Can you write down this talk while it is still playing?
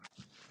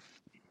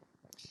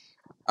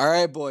All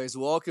right, boys,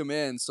 welcome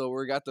in. So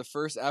we got the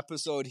first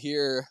episode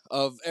here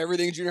of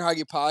Everything Junior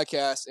Hockey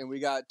Podcast, and we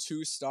got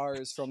 2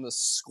 stars from the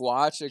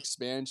Squatch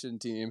expansion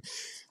team.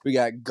 We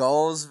got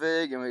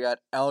Gulsvig and we got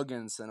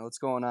Elginson. What's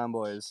going on,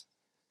 boys?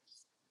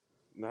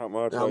 Not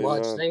much. Not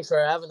much. Thanks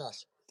for having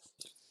us.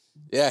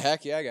 Yeah,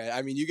 heck yeah, guys.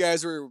 I mean, you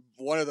guys were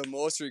one of the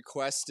most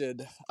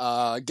requested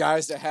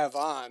guys to have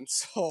on,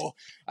 so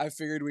I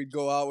figured we'd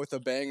go out with a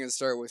bang and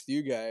start with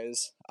you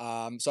guys.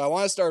 So I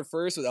want to start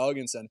first with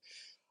Elginson.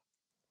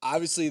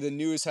 Obviously, the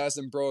news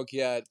hasn't broke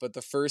yet, but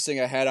the first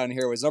thing I had on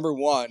here was, number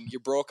one, you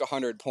broke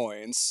 100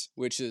 points,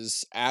 which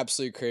is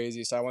absolutely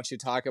crazy. So I want you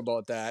to talk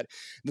about that.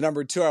 The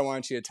number two, I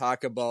want you to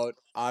talk about,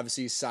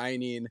 obviously,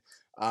 signing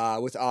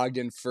with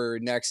Ogden for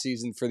next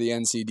season for the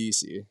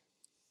NCDC.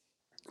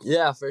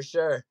 Yeah, for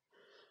sure.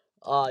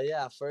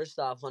 First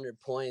off, 100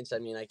 points. I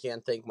mean, I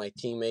can't thank my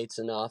teammates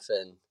enough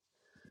and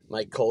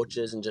my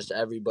coaches and just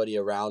everybody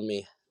around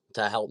me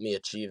to help me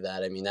achieve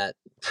that. I mean, that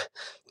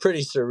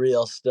pretty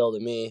surreal still to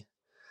me.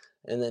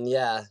 And then,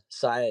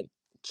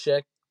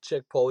 Chick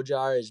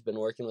Pojar has been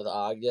working with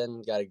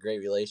Ogden, got a great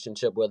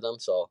relationship with him,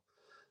 so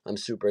I'm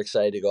super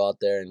excited to go out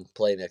there and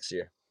play next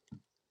year.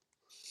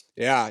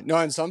 Yeah, no,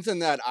 and something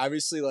that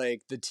obviously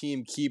like the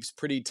team keeps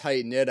pretty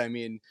tight knit. I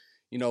mean,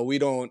 you know, we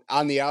don't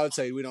on the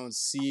outside we don't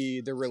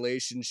see the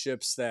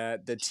relationships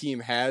that the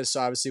team has,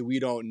 so obviously we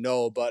don't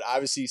know. But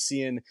obviously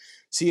seeing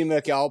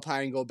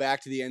McAlpine go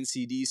back to the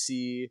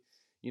NCDC,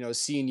 you know,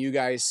 seeing you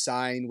guys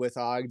sign with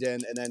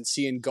Ogden, and then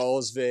seeing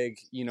Gulsvig,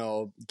 you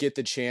know, get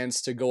the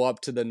chance to go up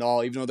to the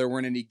Null, even though there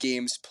weren't any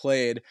games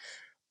played.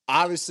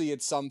 Obviously,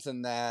 it's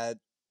something that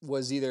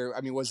was either. I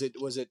mean, was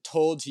it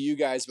told to you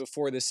guys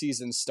before the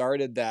season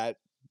started that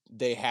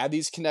they had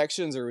these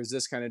connections, or was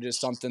this kind of just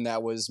something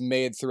that was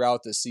made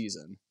throughout the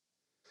season?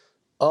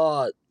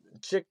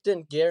 Chick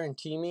didn't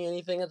guarantee me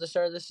anything at the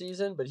start of the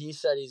season, but he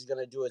said he's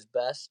gonna do his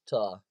best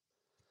to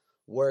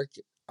work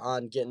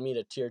on getting me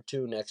to tier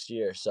 2 next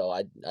year. So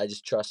I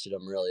just trusted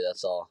him, really.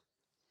 That's all.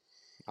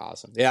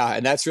 Awesome. Yeah,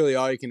 and that's really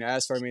all you can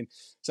ask for. I mean,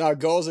 so now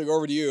goals like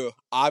over to you.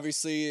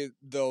 Obviously,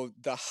 though,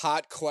 the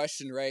hot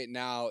question right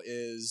now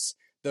is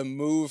the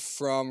move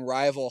from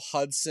rival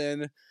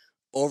Hudson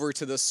over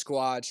to the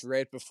Squatch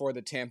right before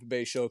the Tampa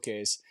Bay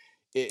Showcase.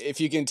 If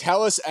you can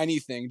tell us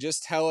anything,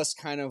 just tell us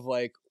kind of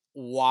like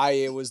why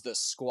it was the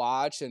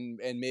Squatch and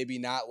maybe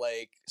not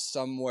like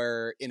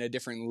somewhere in a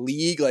different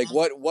league. Like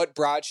what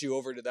brought you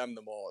over to them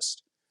the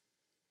most?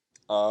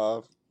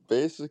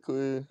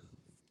 Basically,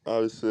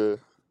 obviously,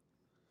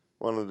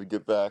 wanted to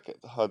get back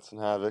at the Hudson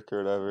Havoc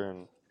or whatever,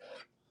 and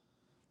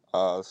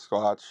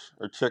Squatch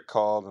or Chick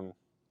called, and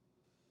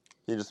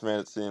he just made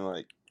it seem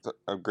like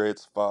a great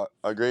spot,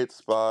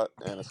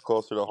 and it's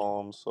closer to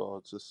home, so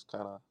it just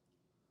kind of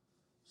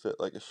fit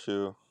like a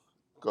shoe.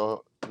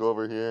 Go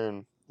over here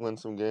and win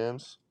some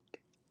games,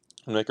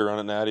 and make a run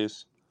at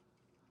Natties.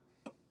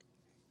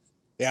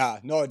 Yeah,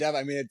 no, definitely.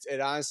 I mean, it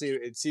honestly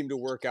it seemed to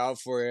work out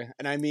for you,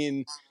 and I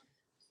mean,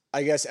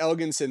 I guess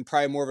Elginson,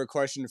 probably more of a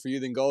question for you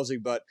than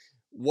Gulsig, but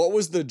what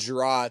was the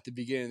draw at the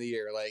beginning of the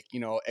year? Like, you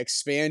know,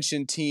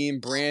 expansion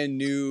team, brand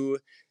new,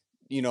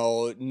 you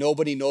know,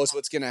 nobody knows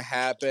what's going to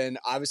happen.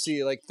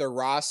 Obviously, like the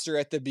roster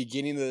at the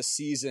beginning of the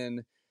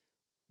season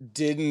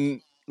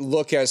didn't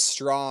look as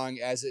strong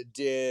as it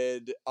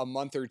did a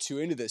month or two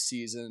into the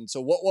season. So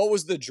what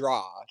was the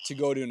draw to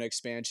go to an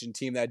expansion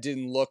team that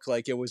didn't look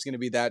like it was going to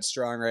be that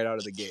strong right out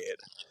of the gate?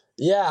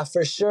 Yeah,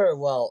 for sure.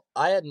 Well,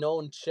 I had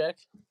known Chick.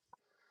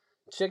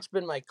 Chick's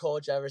been my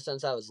coach ever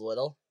since I was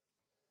little.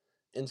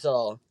 And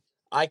so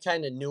I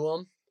kind of knew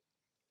him,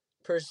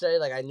 per se.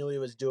 Like, I knew he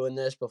was doing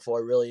this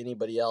before really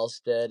anybody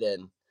else did.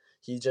 And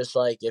he just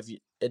like, if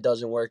it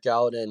doesn't work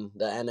out in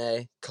the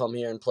NA, come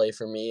here and play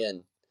for me,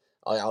 and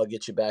I'll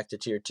get you back to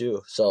tier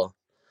 2. So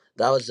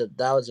that was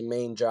a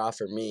main draw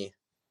for me.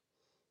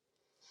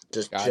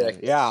 Just Got Chick.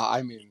 it. Yeah,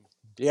 I mean,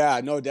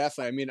 yeah, no,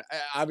 definitely. I mean,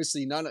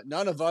 obviously,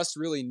 none of us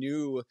really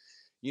knew,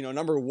 you know,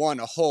 number one,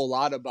 a whole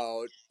lot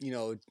about, you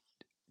know,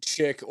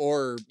 Chick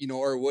or you know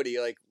or Woody.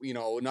 Like, you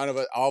know, none of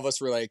us, all of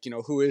us were like, you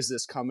know, who is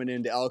this coming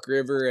into Elk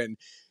River and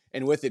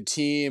with the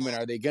team, and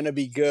are they going to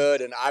be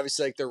good? And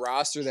obviously, like the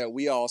roster that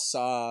we all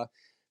saw,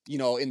 you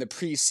know, in the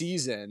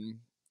preseason,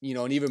 you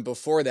know, and even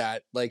before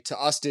that, like to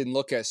us didn't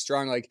look as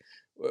strong. Like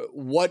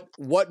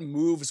what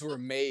moves were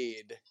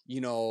made,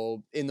 you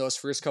know, in those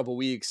first couple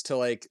weeks to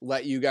like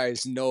let you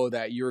guys know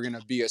that you were going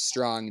to be a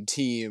strong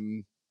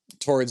team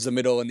towards the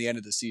middle and the end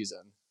of the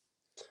season?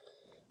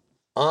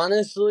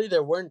 Honestly,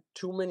 there weren't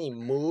too many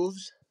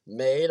moves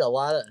made. A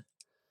lot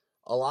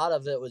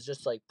of it was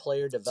just like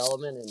player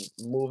development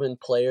and moving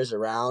players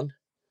around.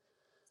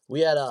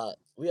 We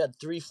had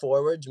 3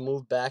 forwards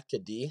move back to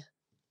D.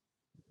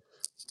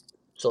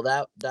 So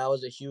that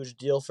was a huge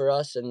deal for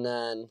us, and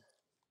then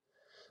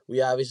we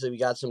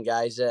got some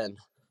guys in.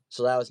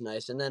 So that was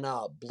nice. And then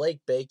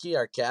Blake Bakey,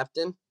 our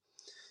captain,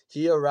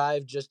 he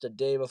arrived just a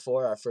day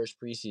before our first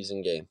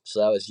preseason game. So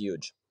that was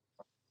huge.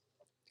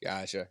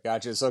 Gotcha.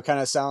 So it kind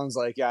of sounds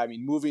like, yeah, I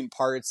mean, moving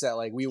parts that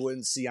like we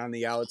wouldn't see on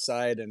the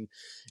outside, and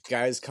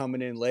guys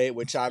coming in late,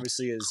 which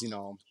obviously is,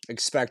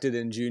 expected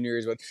in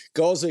juniors. But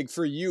goals, like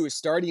for you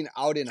starting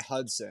out in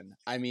Hudson,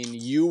 I mean,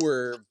 you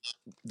were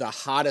the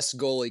hottest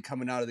goalie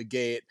coming out of the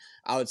gate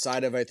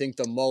outside of, I think,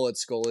 the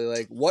Mullets goalie.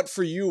 Like, what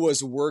for you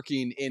was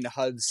working in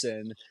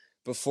Hudson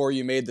before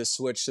you made the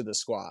switch to the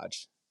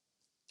Squatch?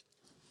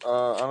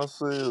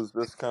 Honestly, it was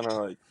just kind of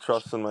like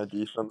trusting my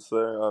defense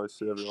there.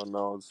 Obviously, everyone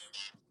knows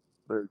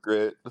they're a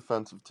great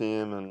defensive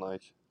team, and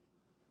like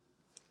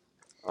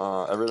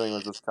everything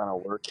was just kind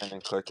of working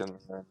and clicking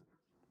there.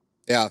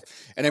 Yeah,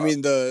 and I Uh,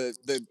 mean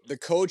the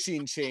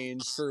coaching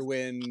change for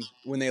when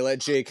they let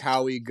Jake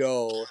Howie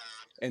go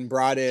and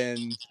brought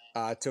in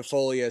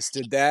Tofolius.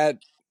 Did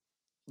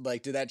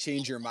that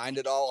change your mind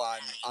at all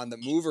on the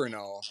move or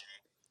no?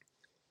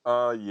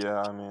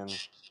 yeah, I mean,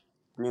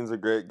 Dean's a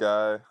great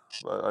guy,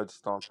 but I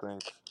just don't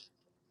think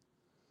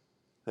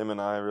him and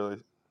I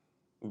really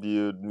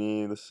viewed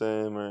me the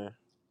same, or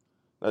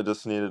I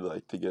just needed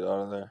like to get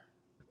out of there.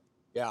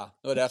 Yeah,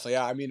 no, definitely.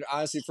 Yeah, I mean,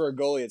 honestly, for a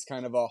goalie, it's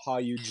kind of a how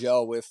you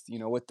gel with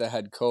with the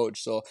head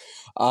coach. So,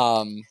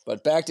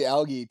 but back to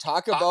Algie,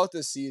 talk about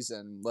the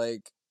season.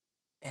 Like,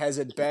 has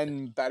it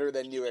been better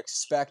than you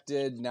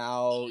expected?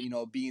 Now,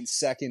 being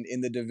second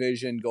in the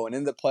division, going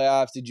into the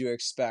playoffs, did you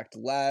expect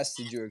less?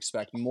 Did you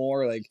expect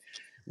more? Like,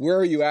 where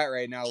are you at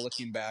right now,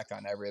 looking back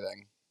on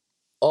everything?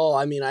 Oh,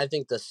 I mean, I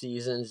think the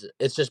seasons,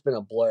 it's just been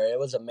a blur. It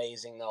was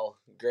amazing, though.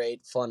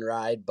 Great, fun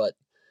ride. But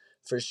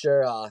for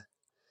sure,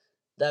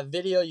 that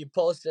video you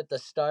posted at the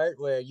start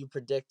where you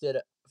predicted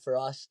for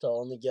us to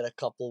only get a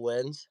couple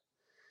wins,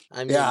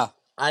 I mean, Yeah,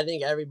 I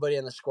think everybody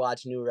in the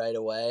Squatch knew right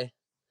away,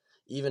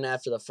 even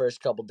after the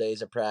first couple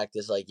days of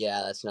practice, like,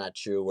 yeah, that's not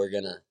true.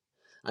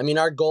 I mean,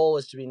 our goal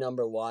was to be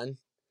number one.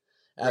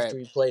 After right,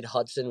 we played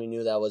Hudson, we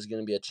knew that was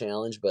going to be a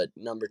challenge, but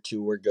number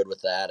two, we're good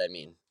with that. I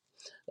mean,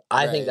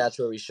 I think right. that's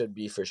where we should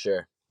be for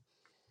sure.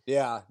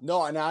 Yeah,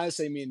 no, and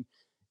honestly, I mean,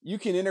 you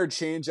can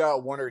interchange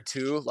out one or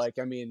two. Like,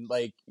 I mean,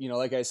 like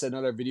I said in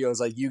other videos,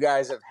 like you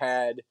guys have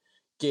had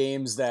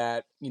games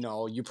that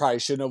you probably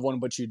shouldn't have won,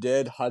 but you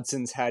did.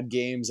 Hudson's had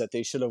games that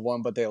they should have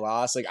won, but they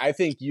lost. Like, I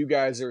think you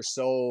guys are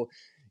so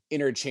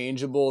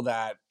interchangeable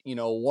that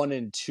one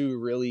and two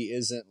really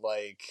isn't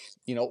like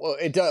well,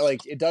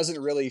 it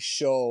doesn't really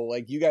show.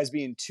 Like, you guys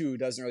being two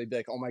doesn't really be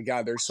like, oh my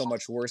god, they're so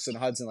much worse than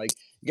Hudson. Like,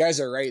 you guys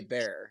are right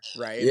there,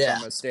 right, Yeah.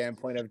 from a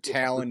standpoint of Yeah, for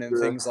talent and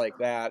sure. things like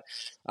that.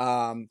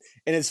 And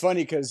it's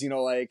funny because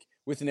like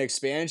with an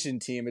expansion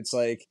team, it's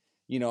like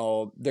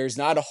there's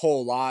not a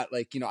whole lot.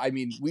 Like, I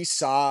mean, we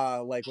saw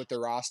like what the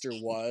roster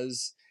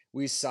was.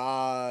 We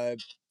saw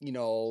you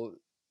know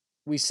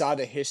we saw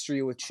the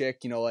history with Chick,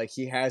 like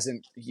he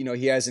hasn't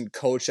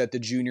coached at the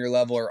junior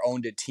level or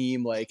owned a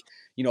team like,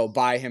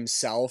 by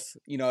himself,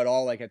 at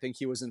all. Like, I think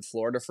he was in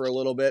Florida for a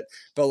little bit,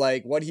 but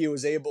like what he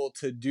was able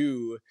to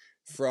do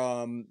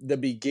from the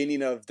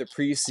beginning of the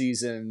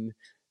preseason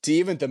to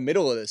even the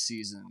middle of the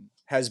season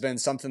has been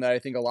something that I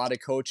think a lot of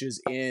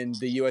coaches in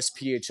the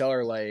USPHL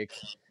are like,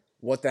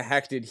 what the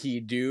heck did he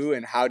do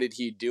and how did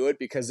he do it?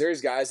 Because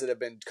there's guys that have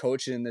been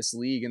coaching in this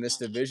league, in this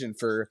division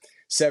for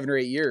 7 or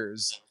 8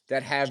 years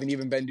that haven't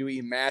even been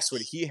doing mass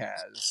what he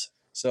has.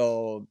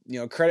 So,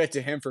 credit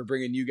to him for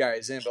bringing you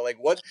guys in. But like,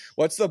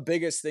 what's the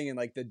biggest thing in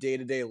like the day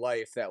to day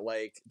life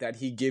that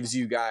he gives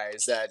you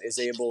guys that is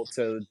able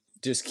to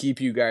just keep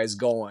you guys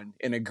going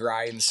in a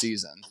grind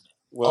season?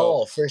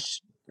 Well, Oh,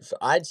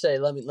 I'd say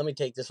let me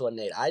take this one,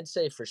 Nate. I'd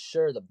say for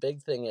sure the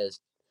big thing is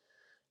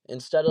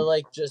instead of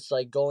like just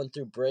like going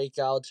through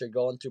breakouts or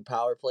going through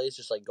power plays,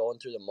 just like going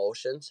through the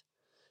motions,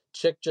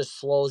 Chick just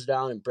slows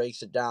down and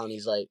breaks it down.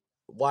 He's like,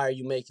 "Why are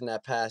you making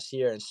that pass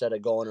here instead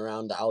of going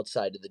around the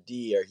outside of the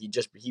D?" Or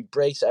he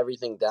breaks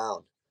everything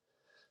down,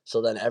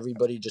 so then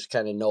everybody just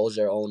kind of knows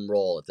their own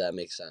role, if that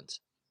makes sense.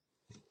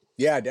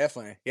 Yeah,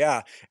 definitely.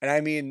 Yeah. And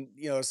I mean,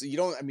 so you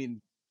don't, I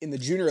mean, in the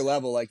junior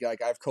level, like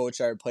I've coached,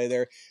 I would play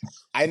there.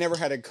 I never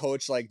had a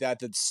coach like that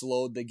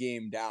slowed the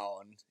game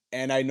down.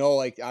 And I know,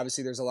 like,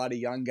 obviously there's a lot of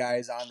young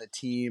guys on the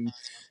team.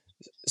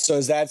 So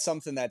is that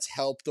something that's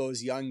helped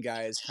those young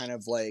guys kind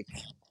of like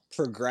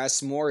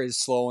progress more, is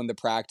slowing the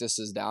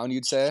practices down,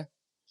 you'd say?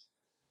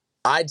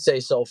 I'd say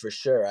so for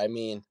sure. I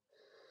mean,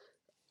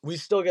 we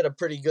still get a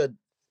pretty good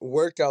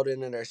workout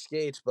in our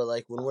skates, but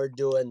like when we're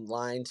doing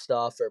line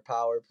stuff or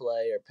power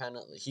play or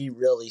penalty, he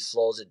really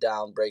slows it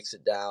down, breaks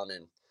it down,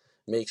 and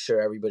makes sure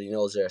everybody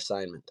knows their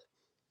assignment.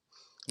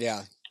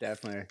 Yeah,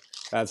 definitely.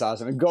 That's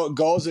awesome. And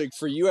goals, like,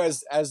 for you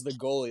as the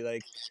goalie,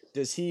 like,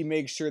 does he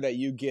make sure that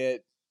you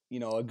get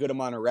a good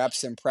amount of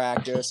reps in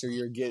practice, or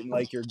you're getting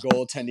like your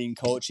goaltending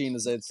coaching?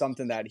 Is it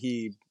something that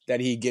he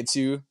gets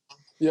you?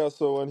 yeah.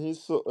 So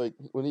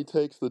when he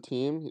takes the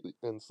team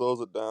and slows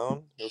it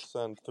down, he'll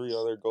send three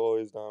other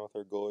goalies down with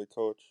our goalie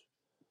coach,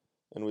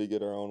 and we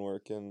get our own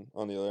work in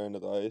on the other end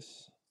of the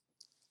ice.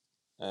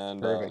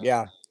 And Perfect.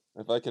 Yeah.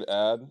 if I could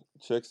add,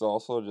 Chick's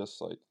also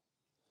just like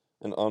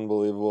an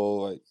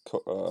unbelievable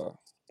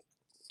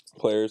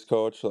players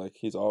coach. Like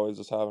he's always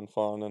just having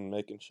fun and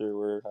making sure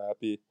we're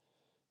happy,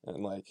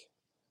 and like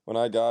when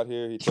I got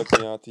here, he took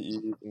me out to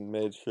eat and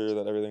made sure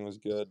that everything was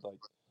good. Like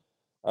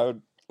I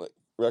would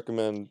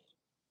recommend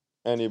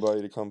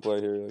anybody to come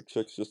play here. Like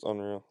Chick's just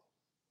unreal.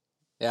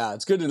 Yeah,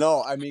 it's good to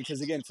know. I mean,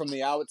 because again, from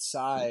the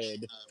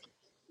outside,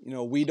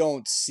 we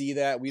don't see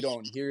that, we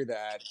don't hear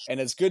that,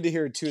 and it's good to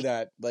hear too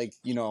that, like,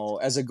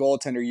 as a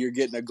goaltender, you're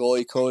getting a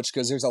goalie coach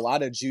because there's a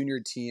lot of junior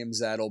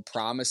teams that'll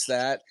promise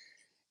that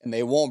and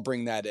they won't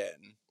bring that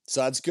in. So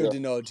that's good Yeah. to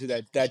know too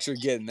that you're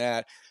getting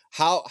that.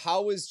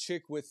 How is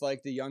Chick with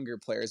like the younger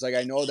players? Like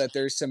I know that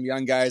there's some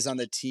young guys on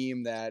the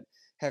team that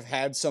have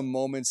had some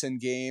moments in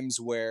games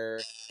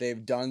where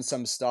they've done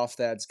some stuff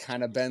that's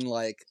kind of been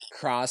like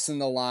crossing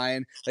the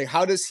line. Like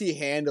how does he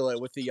handle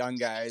it with the young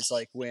guys?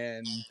 Like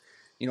when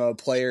a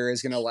player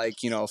is gonna like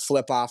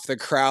flip off the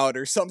crowd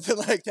or something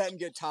like that and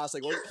get tossed.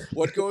 Like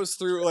what goes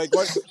through like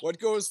what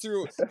goes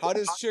through? How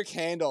does Chick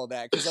handle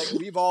that? Because like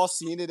we've all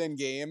seen it in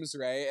games,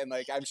 right? And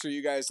like I'm sure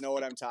you guys know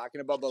what I'm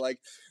talking about, but like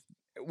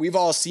we've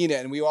all seen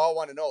it, and we all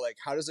want to know like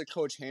how does a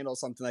coach handle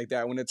something like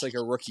that when it's like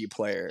a rookie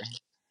player?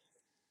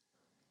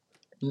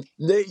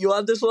 Nate, you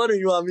want this one or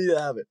you want me to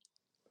have it?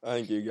 I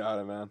think you got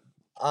it, man.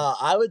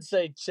 I would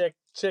say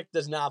Chick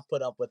does not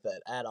put up with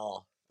it at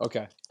all.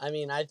 Okay. I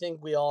mean, I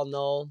think we all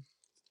know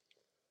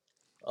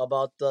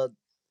about the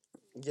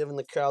giving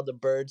the crowd the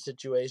bird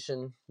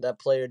situation. That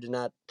player did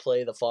not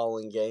play the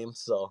following game,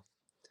 so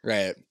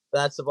Right.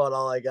 that's about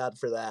all I got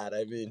for that.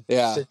 I mean,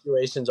 Yeah.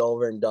 situation's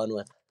over and done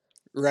with.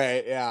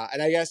 Right. Yeah.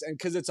 And I guess, and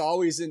because it's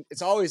always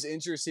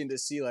interesting to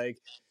see like,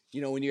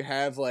 when you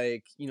have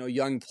like,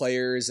 young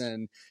players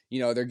and,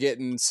 they're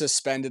getting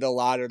suspended a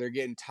lot or they're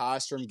getting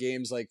tossed from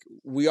games. Like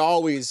we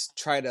always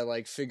try to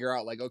like figure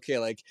out like, okay,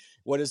 like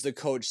what does the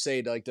coach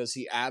say? Like, does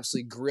he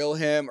absolutely grill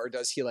him or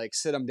does he like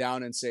sit him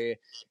down and say,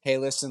 hey,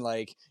 listen,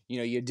 like,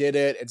 you did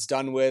it, it's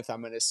done with,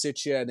 I'm going to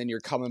sit you. And then you're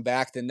coming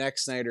back the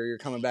next night or you're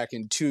coming back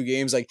in 2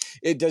 games. Like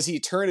does he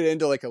turn it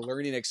into like a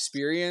learning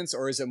experience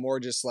or is it more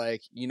just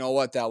like, you know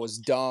what, that was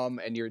dumb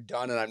and you're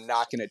done and I'm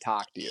not going to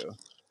talk to you?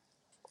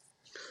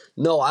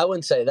 No, I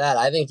wouldn't say that.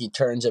 I think he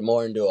turns it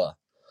more into a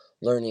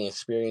learning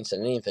experience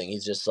than anything.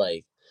 He's just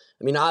like,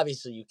 I mean,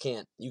 obviously you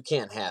can't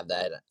have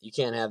that. You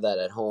can't have that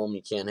at home.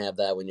 You can't have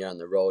that when you're on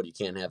the road. You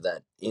can't have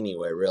that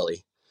anywhere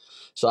really.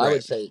 So I would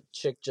Right. say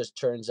Chick just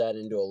turns that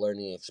into a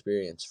learning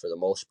experience for the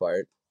most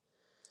part.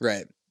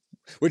 Right.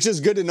 Which is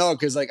good to know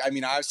because, like, I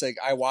mean, I was like,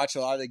 I watch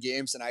a lot of the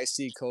games and I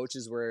see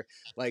coaches where,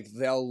 like,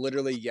 they'll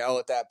literally yell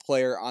at that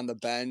player on the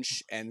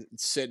bench and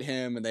sit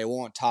him and they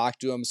won't talk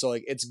to him. So,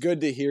 like, it's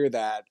good to hear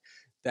that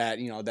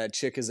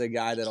Chick is a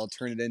guy that'll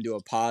turn it into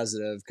a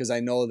positive because I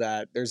know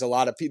that there's a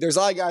lot of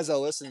guys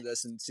that'll listen to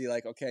this and see,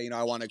 like, okay,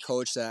 I want a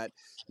coach that,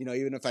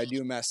 even if I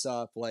do mess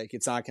up, like,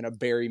 it's not going to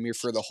bury me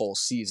for the whole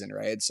season,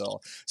 right?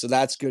 So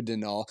that's good to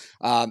know.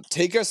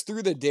 Take us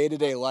through the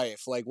day-to-day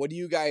life. Like, what do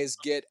you guys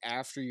get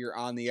after you're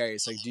on the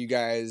ice? Like, do you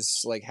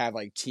guys like have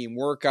like team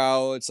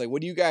workouts? Like, what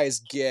do you guys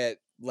get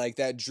like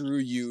that drew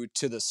you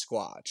to the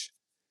Squatch?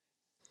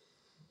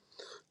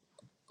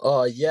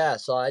 Oh yeah,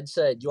 so I'd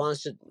say, do you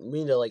want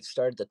me to like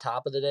start at the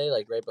top of the day,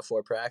 like right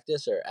before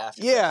practice or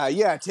after Yeah,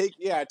 practice?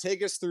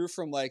 take us through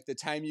from like the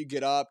time you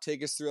get up.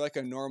 Take us through like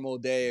a normal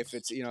day if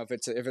it's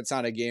if it's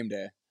not a game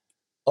day.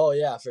 Oh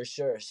yeah, for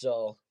sure.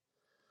 So,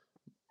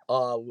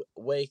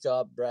 wake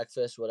up,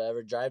 breakfast,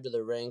 whatever, drive to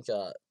the rink.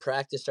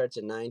 Practice starts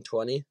at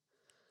 9:20,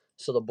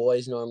 so the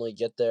boys normally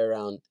get there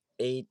around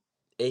 8:20,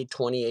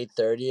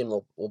 8:30, and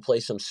we'll play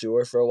some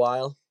sewer for a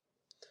while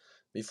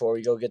before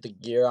we go get the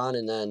gear on,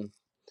 and then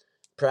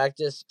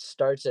practice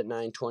starts at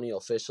 9:20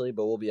 officially,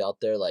 but we'll be out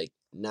there like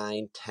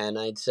 9:10,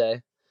 I'd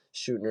say,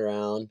 shooting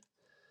around,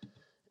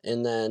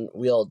 and then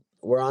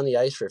we're on the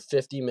ice for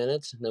 50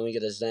 minutes, and then we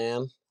get a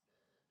zam,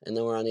 and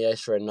then we're on the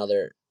ice for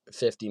another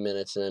 50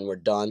 minutes, and then we're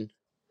done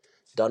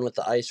with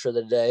the ice for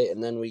the day.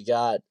 And then we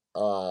got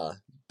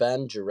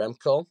Ben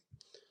Jaremko,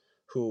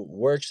 who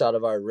works out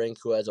of our rink,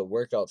 who has a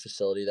workout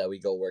facility that we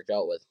go work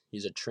out with.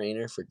 He's a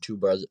trainer for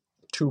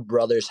Two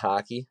Brothers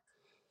Hockey.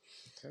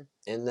 Okay.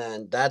 And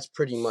then that's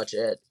pretty much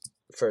it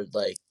for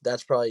like,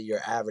 that's probably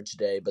your average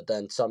day. But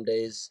then some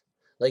days,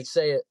 like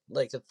say it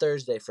like a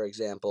Thursday, for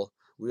example,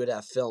 we would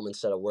have film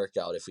instead of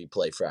workout if we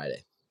play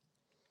Friday.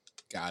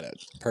 Got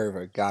it.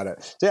 Perfect. Got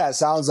it. So yeah, it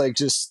sounds like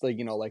just like,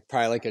 like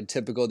probably like a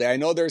typical day. I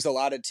know there's a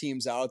lot of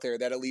teams out there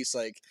that at least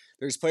like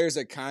there's players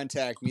that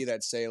contact me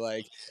that say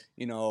like,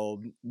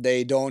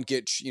 they don't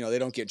get, they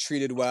don't get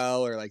treated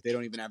well or like they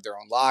don't even have their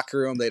own locker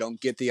room. They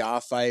don't get the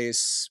off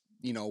ice,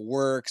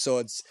 work. So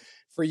it's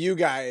for you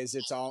guys,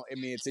 it's all, I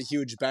mean, it's a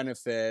huge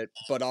benefit,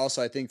 but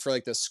also I think for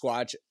like the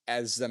Squatch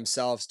as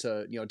themselves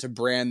to, to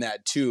brand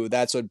that too,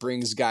 that's what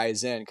brings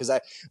guys in. Cause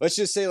let's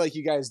just say like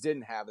you guys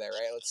didn't have that,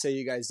 right? Let's say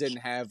you guys didn't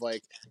have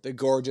like the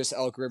gorgeous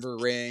Elk River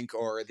rink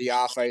or the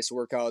off ice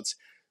workouts.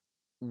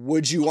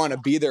 Would you want to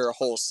be there a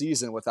whole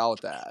season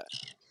without that?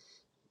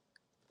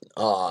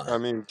 Uh, I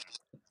mean,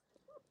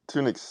 to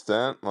an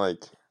extent,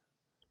 like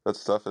that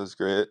stuff is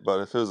great,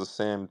 but if it was the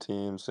same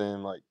team,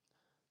 same like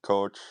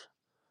coach,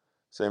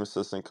 same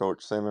assistant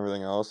coach, same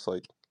everything else,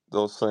 like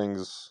those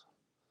things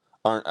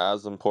aren't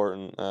as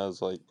important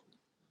as like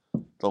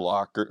the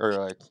locker or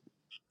like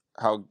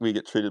how we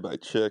get treated by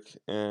Chick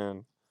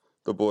and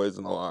the boys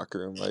in the locker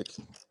room. Like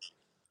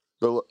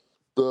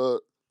the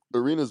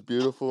arena's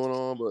beautiful and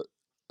all, but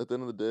at the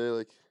end of the day,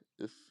 like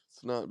if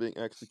it's not being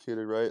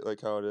executed right,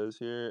 like how it is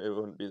here, it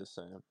wouldn't be the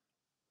same.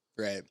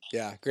 Right.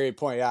 Yeah. Great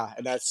point. Yeah.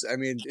 And that's, I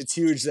mean, it's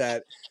huge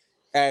that,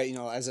 you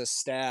know, as a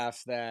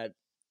staff that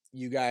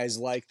you guys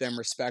like them,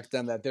 respect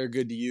them, that they're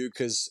good to you.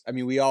 Cause I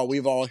mean, we've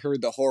all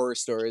heard the horror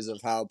stories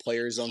of how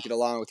players don't get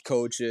along with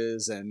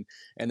coaches and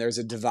there's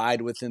a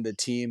divide within the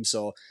team.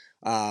 So,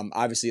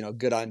 obviously, you know,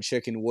 good on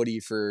Chick and Woody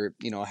for,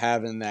 you know,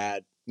 having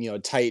that, you know,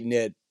 tight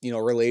knit, you know,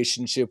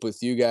 relationship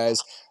with you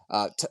guys.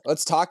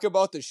 Let's talk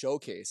about the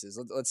showcases.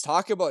 Let's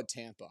talk about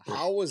Tampa.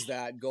 How was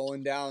that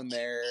going down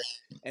there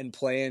and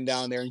playing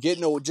down there and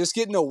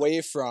getting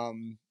away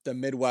from the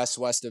Midwest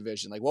West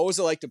Division? Like, what was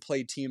it like to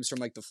play teams from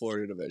like the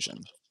Florida Division?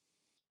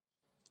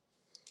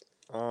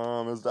 It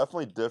was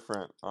definitely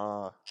different.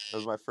 It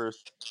was my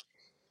first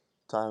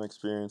time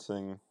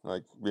experiencing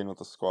like being with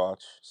the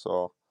Squatch.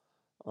 So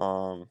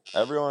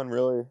everyone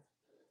really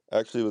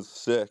actually was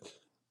sick,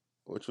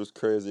 which was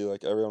crazy.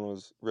 Like everyone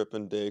was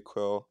ripping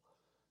Dayquil,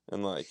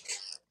 and like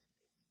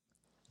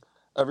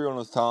everyone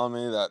was telling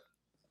me that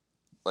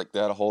like they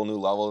had a whole new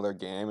level of their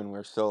game, and we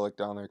were still like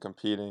down there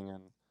competing.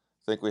 And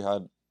I think we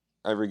had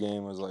every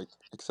game was like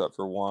except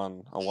for a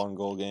 1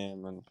 goal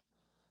game, and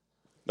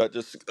that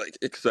just like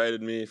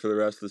excited me for the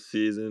rest of the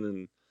season.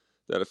 And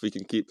that if we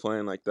can keep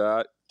playing like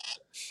that,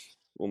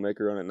 we'll make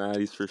a run at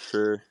Natties for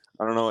sure.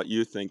 I don't know what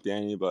you think,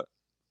 Danny, but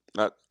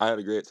I had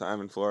a great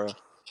time in Florida.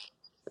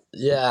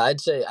 Yeah,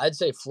 I'd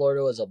say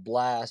Florida was a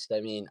blast.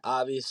 I mean,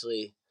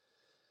 obviously,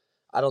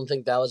 I don't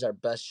think that was our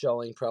best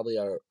showing. Probably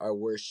our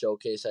worst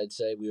showcase. I'd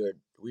say we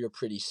were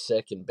pretty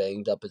sick and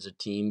banged up as a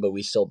team, but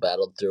we still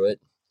battled through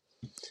it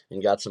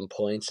and got some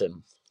points,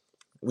 and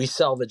we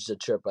salvaged the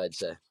trip. I'd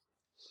say.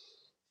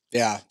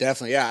 Yeah,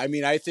 definitely. Yeah, I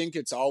mean, I think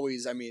it's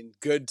always, I mean,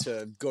 good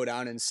to go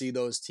down and see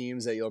those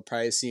teams that you'll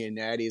probably see in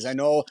Natties. I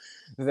know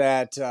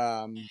that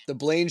the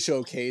Blaine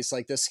Showcase,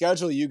 like the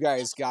schedule you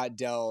guys got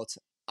dealt,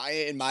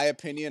 in my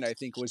opinion, I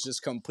think was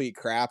just complete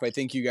crap. I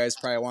think you guys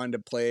probably wanted to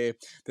play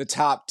the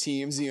top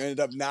teams, and you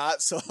ended up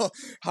not. So,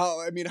 how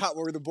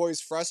were the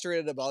boys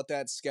frustrated about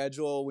that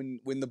schedule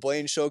when the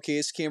Blaine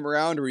Showcase came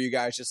around, or were you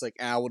guys just like,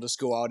 we'll just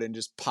go out and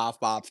just pop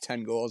off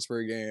 10 goals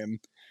per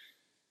game?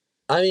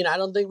 I mean, I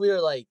don't think we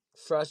were like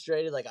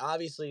frustrated. Like,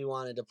 obviously, we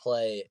wanted to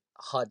play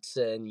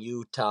Hudson,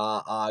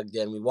 Utah,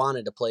 Ogden. We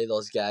wanted to play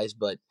those guys,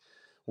 but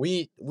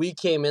we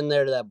came in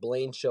there to that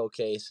Blaine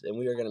showcase, and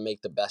we were gonna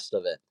make the best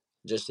of it.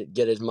 Just to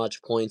get as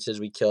much points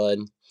as we could,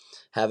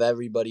 have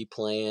everybody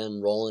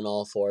playing, rolling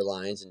all four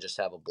lines, and just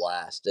have a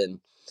blast. And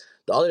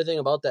the other thing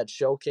about that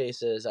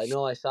showcase is, I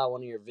know I saw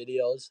one of your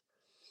videos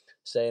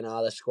saying,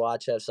 the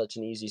Squatch have such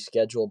an easy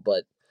schedule,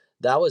 but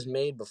that was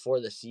made before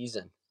the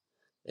season.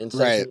 And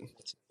Right.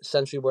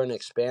 since we were an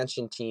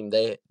expansion team,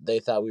 they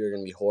thought we were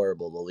going to be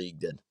horrible. The league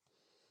did.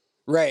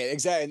 Right,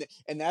 exactly.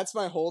 And that's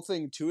my whole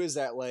thing too, is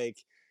that like,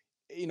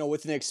 you know,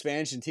 with an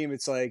expansion team,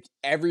 it's like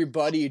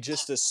everybody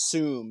just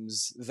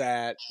assumes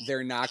that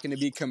they're not going to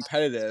be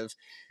competitive.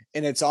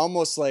 And it's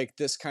almost like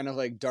this kind of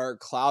like dark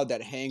cloud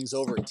that hangs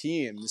over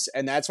teams.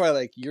 And that's why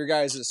like your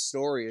guys'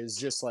 story is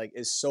just like,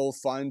 is so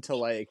fun to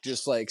like,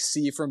 just like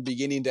see from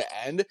beginning to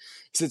end.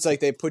 Cause it's like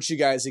they put you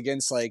guys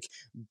against like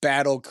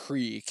Battle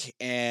Creek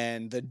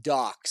and the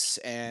Ducks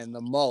and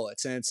the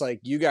Mullets. And it's like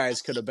you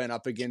guys could have been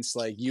up against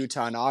like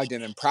Utah and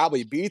Ogden and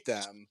probably beat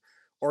them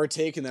or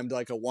taking them to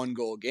like a 1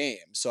 goal game.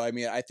 So I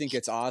mean, I think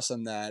it's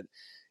awesome that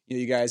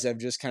you guys have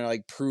just kind of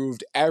like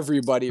proved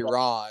everybody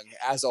wrong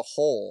as a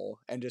whole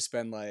and just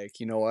been like,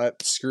 you know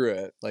what, screw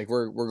it, like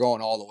we're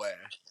going all the way.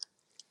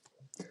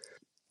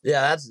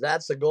 Yeah,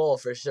 that's the goal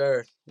for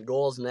sure.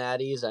 Goals,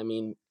 natties. I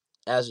mean,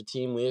 as a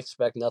team, we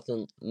expect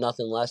nothing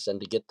less than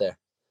to get there.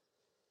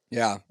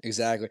 Yeah,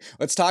 exactly.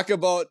 Let's talk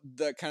about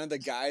the kind of the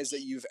guys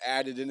that you've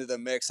added into the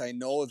mix. I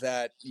know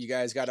that you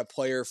guys got a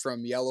player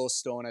from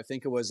Yellowstone. I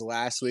think it was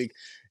last week,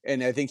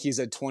 and I think he's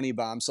a 20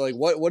 bomb. So like,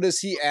 what does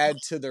he add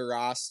to the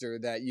roster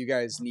that you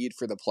guys need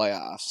for the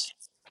playoffs?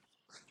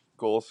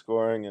 Goal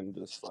scoring and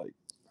just like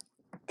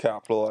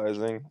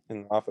capitalizing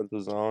in the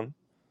offensive zone.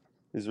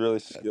 He's really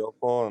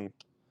skillful, and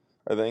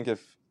I think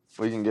if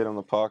we can get him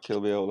the puck,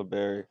 he'll be able to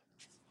bury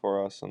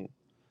for us, and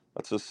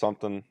that's just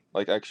something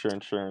like extra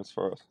insurance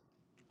for us.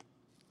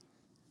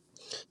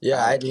 Yeah,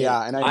 Got I it. mean,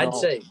 Yeah, and I I'd know.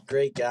 say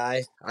great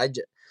guy. I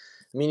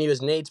mean, he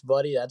was Nate's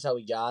buddy. That's how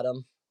we got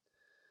him.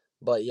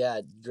 But yeah,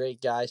 great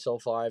guy so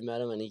far. I've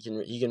met him, and he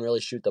can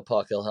really shoot the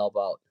puck. He'll help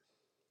out.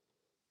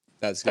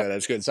 That's good.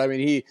 That's good. So I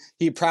mean,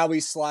 he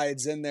probably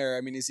slides in there.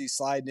 I mean, is he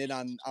sliding in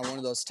on one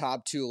of those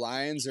top two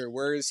lines, or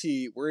where is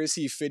he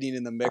fitting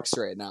in the mix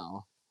right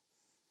now?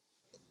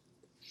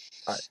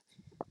 I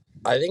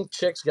I think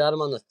Chick's got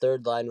him on the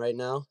third line right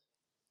now.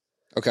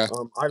 Okay.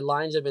 Our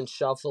lines have been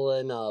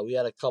shuffling. We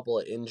had a couple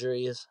of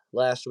injuries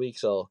last week,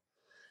 so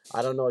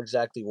I don't know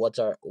exactly what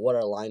our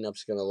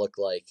lineup's gonna look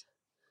like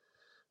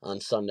on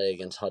Sunday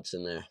against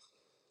Hudson there.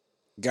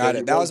 Yeah, Got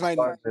he it. That was was my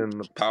starting in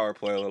the power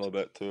play a little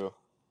bit too.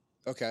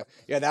 Okay.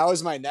 Yeah, that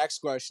was my next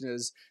question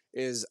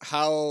is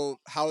how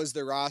is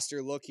the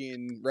roster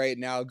looking right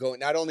now going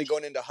not only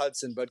going into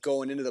Hudson but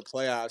going into the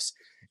playoffs?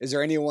 Is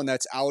there anyone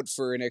that's out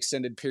for an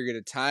extended period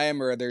of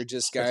time or are there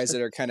just guys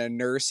that are kind of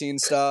nursing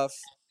stuff?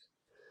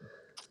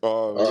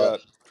 Oh, we Uh, got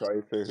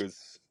Pricer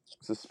who's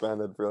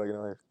suspended for like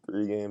another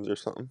 3 games or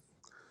something.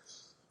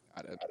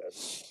 Got it.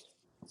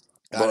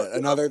 Got But it.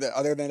 Another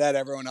other than that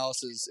everyone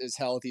else is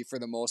healthy for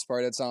the most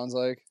part it sounds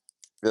like.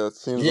 yeah, it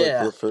seems like for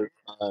yeah. the first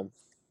time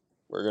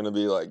we're gonna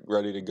be like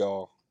ready to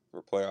go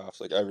for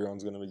playoffs. Like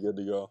everyone's gonna be good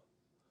to go.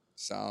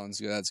 Sounds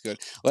good. That's good.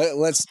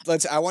 Let's.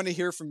 I want to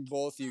hear from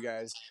both you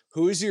guys.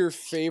 Who's your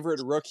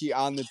favorite rookie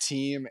on the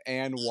team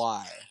and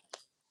why?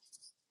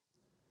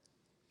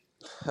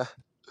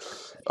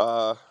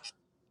 uh,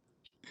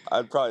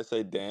 I'd probably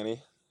say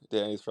Danny.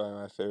 Danny's probably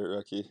my favorite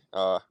rookie.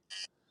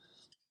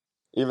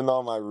 Even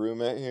though my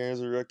roommate here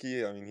is a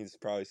rookie, I mean he's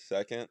probably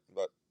second.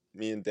 But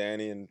me and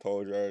Danny and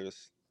Toja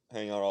just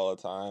hang out all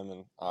the time,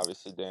 and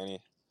obviously Danny,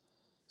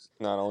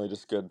 not only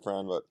just good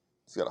friend, but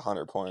he's got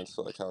 100 points.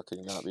 So like, how could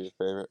he not be your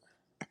favorite?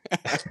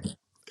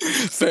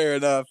 Fair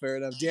enough. Fair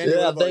enough. Danny, what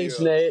Yeah. about Thanks,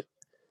 you? Nate.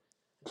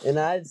 And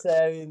I'd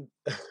say, I mean,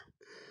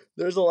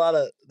 there's a lot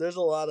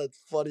of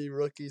funny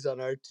rookies on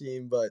our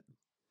team, but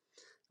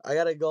I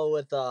gotta go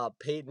with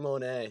Peyton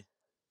Monet.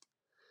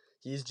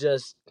 He's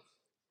just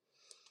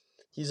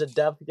he's a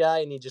deaf guy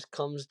and he just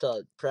comes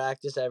to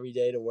practice every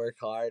day to work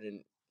hard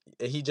and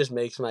he just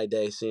makes my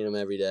day seeing him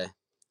every day.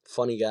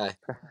 Funny guy.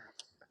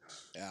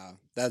 Yeah,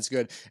 that's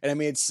good. And I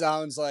mean, it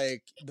sounds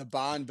like the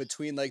bond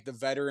between like the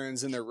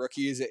veterans and the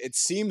rookies. It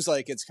seems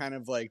like it's kind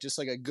of like just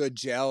like a good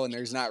gel, and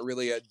there's not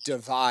really a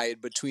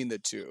divide between the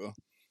two.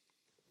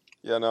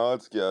 Yeah, no,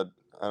 it's good.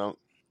 I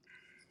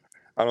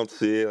don't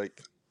see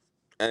like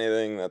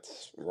anything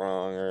that's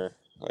wrong or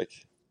like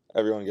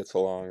everyone gets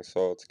along,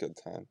 so it's a good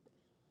time.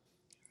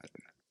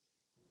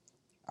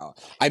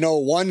 I know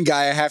one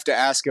guy I have to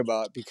ask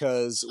about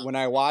because when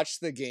I watch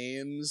the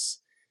games,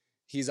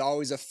 he's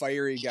always a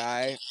fiery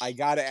guy. I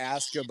gotta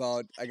ask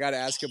about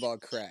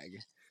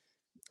Craig.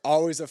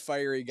 Always a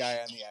fiery guy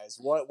on the ice.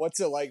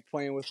 What's it like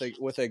playing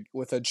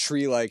with a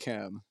tree like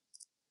him?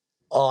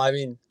 Oh, I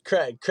mean,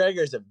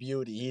 Krager's a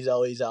beauty. He's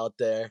always out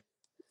there.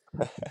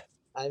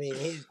 I mean,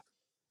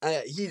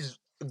 he's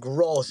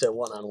gross at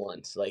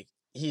one-on-ones. Like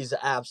he's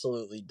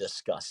absolutely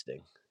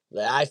disgusting.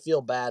 Like I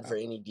feel bad for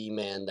any D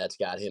man that's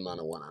got him on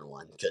a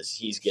one-on-one because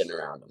he's getting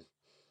around him.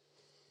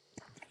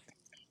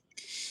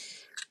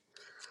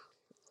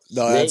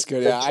 No, that's Nate,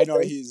 good. you Yeah, got I know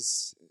anything?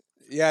 he's.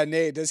 Yeah,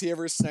 Nate. Does he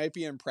ever snipe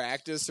you in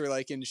practice or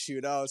like in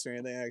shootouts or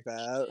anything like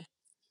that?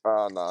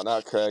 Oh no,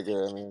 not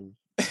Krager. I mean,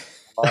 I'm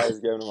always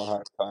giving him a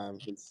hard time.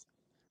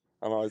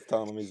 I'm always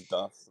telling him he's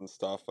dust and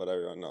stuff, but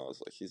everyone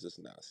knows like he's just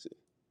nasty.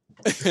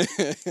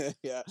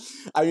 Yeah,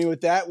 I mean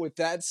with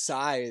that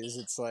size,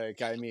 it's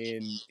like I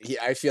mean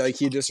I feel like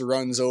he just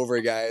runs over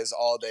guys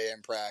all day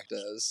in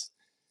practice.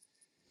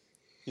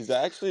 He's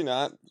actually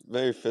not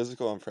very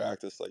physical in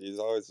practice. Like he's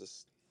always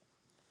just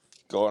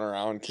going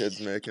around kids,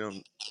 making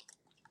them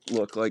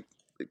look like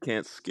they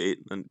can't skate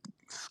and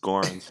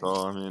scoring.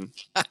 So I mean,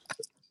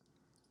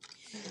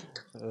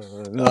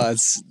 No,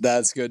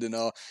 that's good to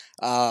know.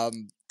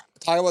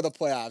 Talk about the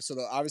playoffs. So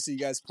obviously you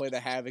guys play the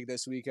Havoc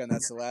this weekend.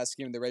 That's the last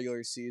game of the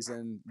regular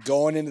season.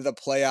 Going into the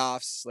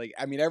playoffs, like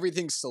I mean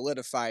everything's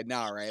solidified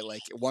now, right?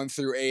 Like 1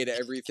 through 8,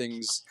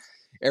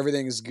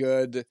 everything's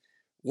good.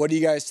 What do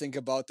you guys think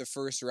about the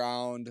first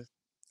round?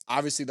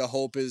 Obviously the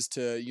hope is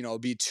to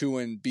be two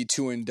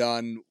and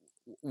done.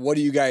 What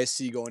do you guys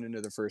see going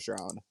into the first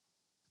round?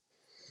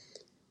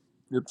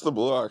 it's the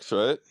Blue Ox,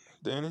 right,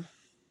 Danny?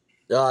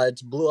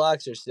 It's Blue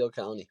Ox or Steel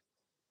County.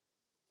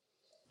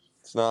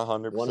 It's not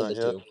One of the 100%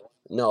 yet. two.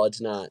 No,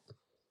 it's not.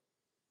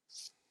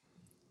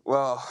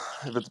 Well,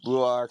 if it's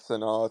Blue Ox, I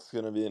know it's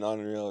gonna be an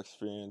unreal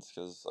experience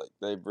because like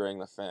they bring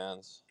the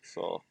fans,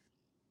 so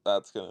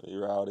that's gonna be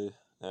rowdy,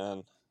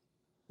 and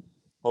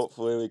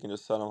hopefully we can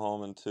just send them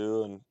home in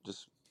 2 and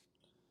just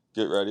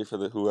get ready for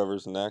the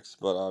whoever's next.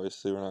 But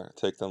obviously we're not gonna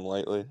take them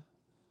lightly.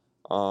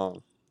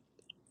 Um,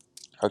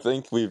 I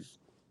think we've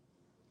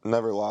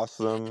never lost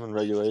to them in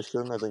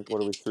regulation. I think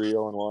what are we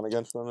 3-0-1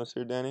 against them this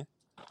year, Danny?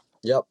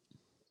 Yep.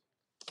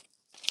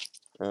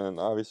 And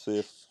obviously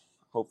if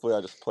hopefully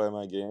I just play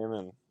my game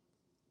and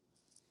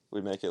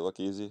we make it look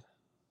easy.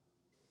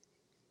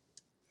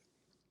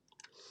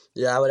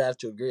 Yeah, I would have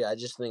to agree. I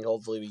just think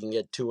hopefully we can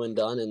get two and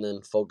done and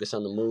then focus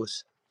on the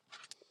Moose.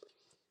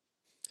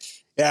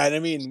 Yeah, and I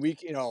mean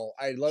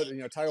I love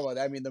talk about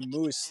that. I mean the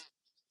Moose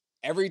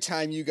every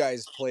time you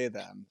guys play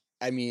them,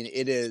 I mean,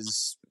 it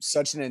is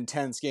such an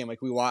intense game. Like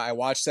I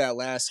watched that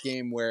last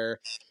game where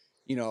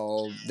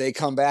they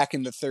come back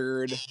in the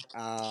third,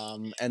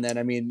 and then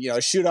I mean,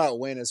 shootout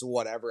win is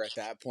whatever at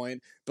that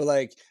point. But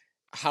like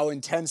how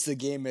intense the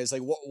game is,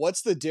 like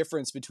what's the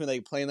difference between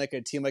like playing like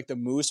a team like the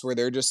Moose where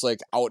they're just like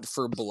out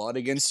for blood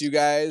against you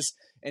guys,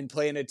 and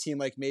playing a team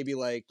like maybe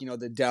like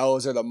the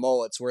Dells or the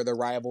Mullets where the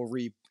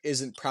rivalry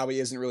isn't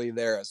really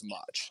there as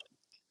much.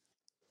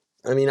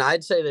 I mean,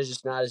 I'd say there's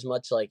just not as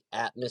much like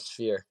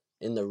atmosphere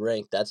in the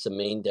rink. That's the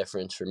main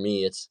difference for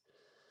me. It's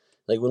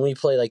like when we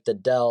play like the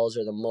Dells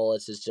or the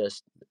Mullets, it's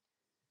just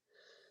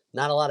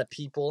not a lot of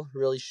people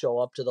really show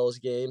up to those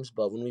games.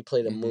 But when we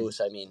play the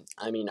Moose, I mean,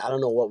 I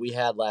don't know what we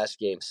had last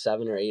game,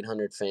 700 or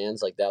 800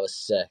 fans. Like that was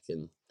sick,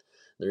 and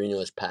the arena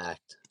was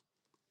packed.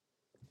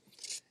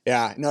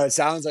 Yeah, no, it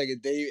sounds like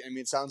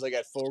it sounds like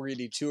at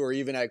Fogarty too, or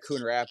even at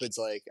Coon Rapids.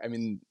 Like, I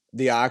mean,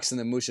 the Ox and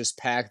the Moose just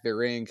packed the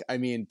rink. I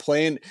mean,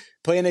 playing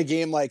a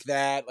game like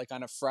that, like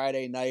on a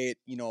Friday night,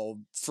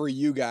 for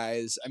you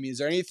guys. I mean, is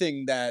there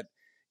anything that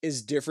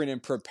is different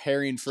in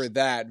preparing for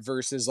that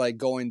versus like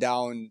going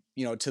down,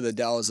 to the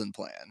Dells and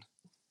playing?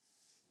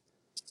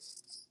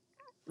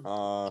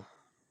 I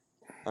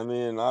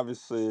mean,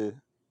 obviously, in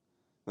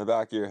the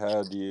back of your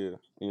head,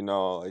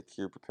 like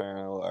you're preparing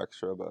a little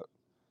extra, but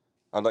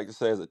I'd like to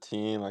say as a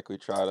team, like we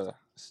try to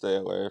stay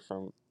away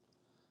from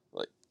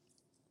like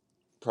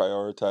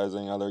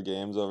prioritizing other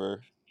games over,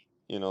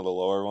 the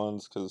lower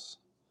ones, because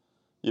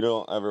you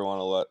don't ever want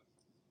to let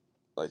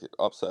like an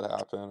upset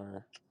happen,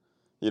 or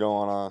you don't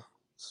want to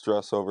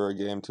stress over a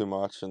game too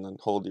much and then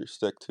hold your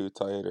stick too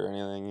tight or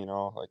anything.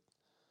 Like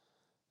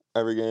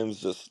every game's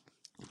just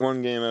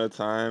one game at a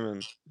time,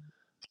 and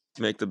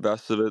make the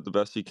best of it the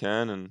best you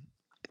can, and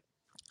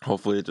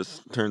hopefully it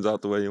just turns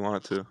out the way you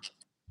want it to.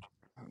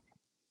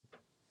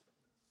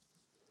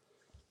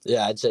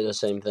 Yeah, I'd say the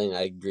same thing.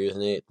 I agree with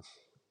Nate.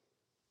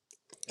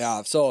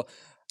 Yeah. So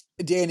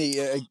Danny,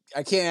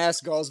 I can't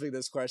ask Galsvig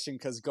this question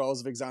because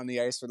Galsvig's on the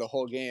ice for the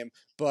whole game.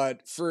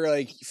 But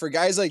for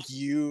guys like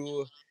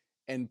you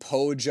and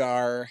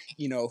Pojar,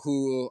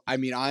 who I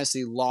mean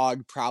honestly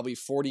log probably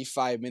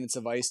 45 minutes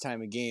of ice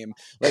time a game.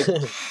 Like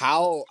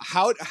how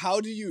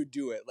do you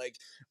do it? Like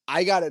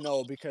I gotta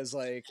know because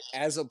like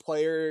as a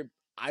player,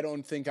 I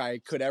don't think I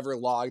could ever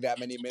log that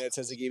many minutes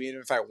as a game,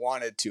 even if I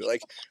wanted to.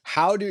 Like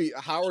how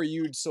are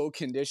you so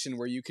conditioned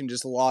where you can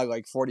just log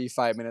like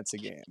 45 minutes a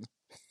game?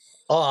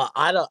 Oh,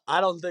 I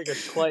don't think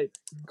it's quite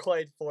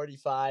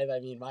 45. I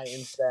mean, my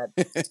inset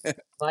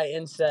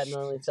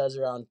normally says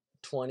around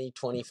 20,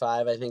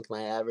 25, I think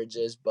my average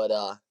is, but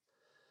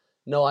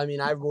no, I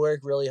mean, I work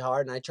really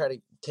hard and I try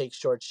to take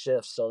short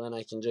shifts so then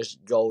I can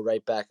just go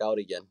right back out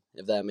again,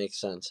 if that makes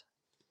sense.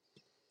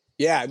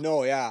 Yeah,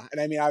 no, yeah. And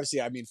I mean,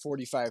 obviously,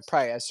 45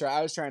 probably.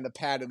 I was trying to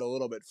pad it a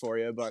little bit for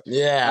you, but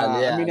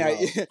Yeah, no.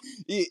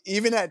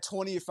 even at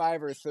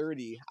 25 or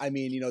 30, I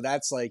mean,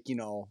 that's like,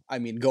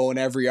 going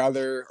every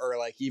other or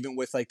like even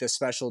with like the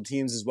special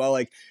teams as well.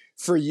 Like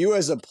for you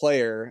as a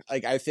player,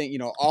 like I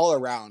think, all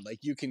around, like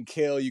you can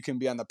kill, you can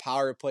be on the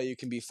power play, you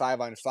can be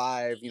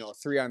 5-on-5,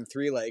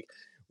 3-on-3. Like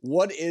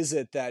what is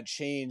it that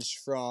changed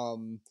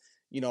from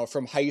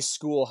high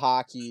school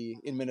hockey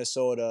in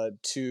Minnesota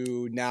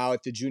to now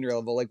at the junior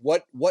level? Like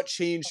what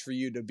changed for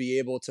you to be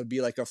able to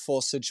be like a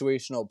full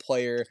situational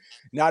player,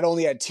 not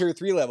only at tier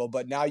 3 level,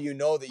 but now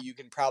that you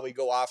can probably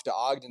go off to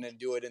Ogden and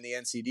do it in the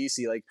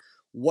NCDC. Like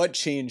what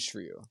changed for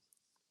you?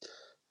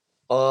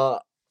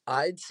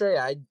 I'd say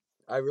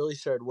I really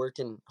started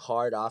working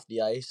hard off the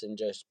ice and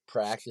just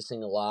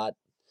practicing a lot.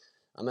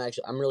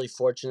 I'm really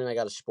fortunate. I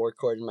got a sport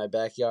court in my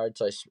backyard,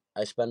 so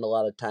I spend a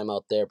lot of time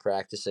out there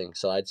practicing.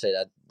 So I'd say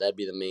that'd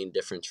be the main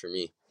difference for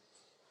me.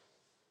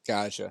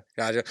 Gotcha.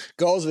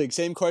 Galsvig,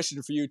 same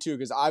question for you too,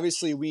 because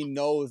obviously we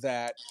know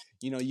that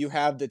you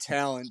have the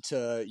talent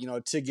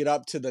to get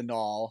up to the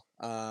null.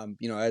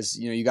 As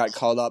you got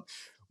called up.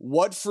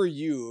 What for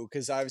you?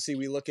 Because obviously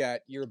we look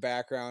at your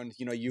background.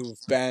 You've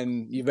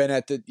been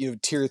at the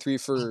tier 3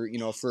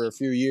 for a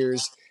few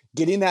years.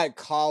 Getting that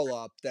call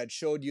up that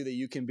showed you that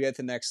you can be at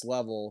the next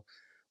level.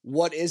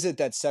 What is it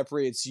that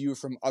separates you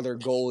from other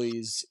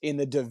goalies in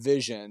the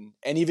division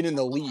and even in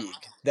the league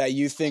that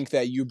you think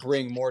that you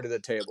bring more to the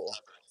table?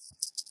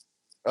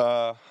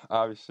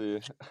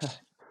 Obviously,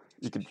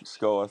 you could just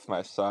go with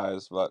my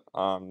size, but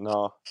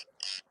no.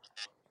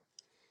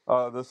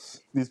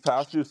 These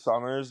past few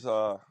summers,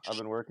 I've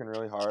been working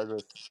really hard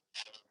with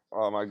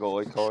my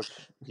goalie coach.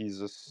 He's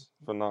just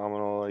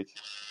phenomenal. Like,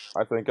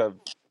 I think I've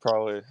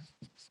probably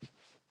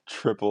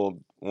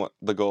tripled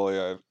the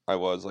goalie I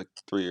was like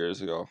 3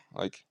 years ago.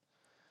 Like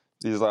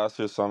these last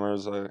few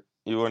summers,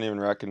 you wouldn't even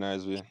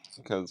recognize me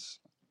because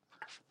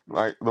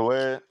the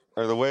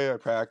way I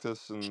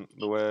practice and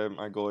the way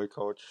my goalie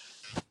coach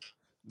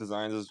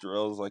designs his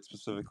drills, like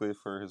specifically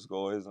for his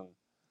goalies, and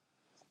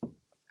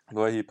the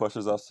way he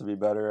pushes us to be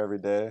better every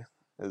day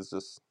is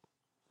just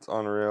it's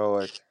unreal.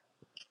 Like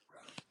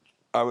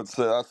I would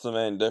say that's the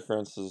main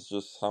difference is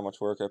just how much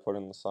work I put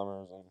in the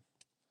summers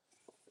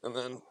and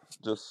then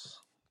just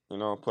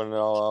putting it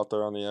all out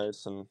there on the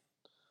ice and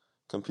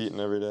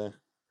competing every day.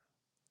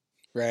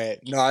 Right.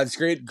 No, it's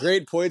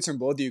great points from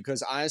both of you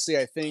because honestly,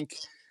 I think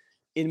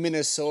in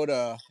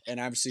Minnesota, and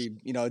obviously,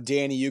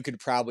 Danny, you could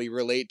probably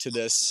relate to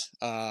this,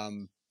 a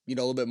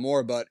little bit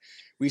more, but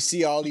we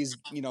see all these,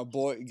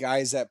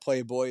 guys that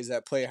play boys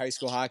that play high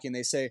school hockey, and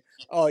they say,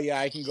 "Oh yeah,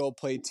 I can go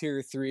play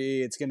tier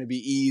 3. It's going to be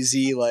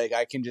easy. Like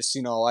I can just,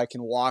 I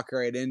can walk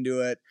right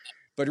into it."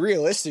 But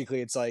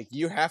realistically, it's like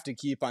you have to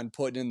keep on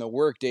putting in the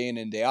work day in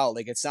and day out.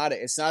 Like it's not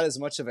as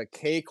much of a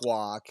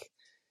cakewalk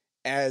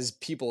as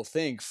people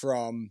think,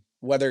 from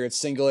whether it's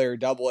single A or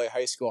double A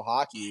high school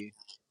hockey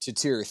to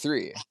tier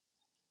 3.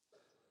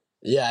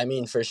 Yeah, I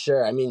mean, for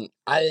sure. I mean,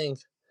 I think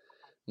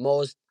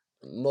most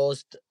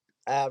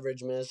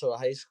average Minnesota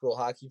high school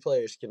hockey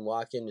players can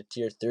walk into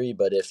tier 3,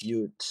 but if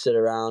you sit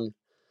around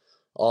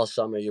all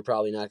summer, you're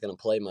probably not going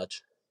to play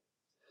much.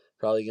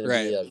 Probably going to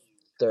be Right. a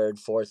third,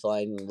 fourth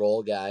line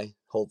role guy,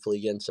 hopefully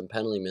getting some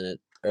penalty minute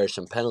or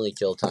some penalty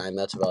kill time.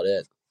 That's about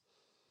it.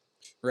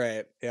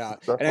 Right. Yeah.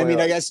 It's And I definitely mean,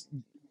 I like guess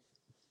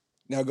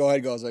no, go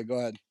ahead, goes like go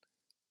ahead.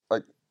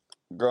 like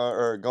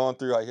going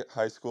through like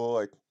high school.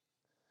 Like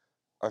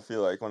I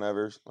feel like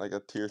whenever like a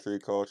tier 3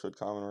 coach would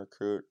come and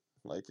recruit,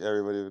 like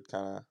everybody would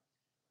kind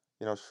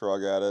of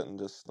shrug at it and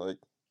just like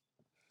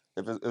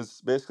if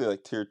it's basically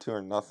like tier 2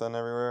 or nothing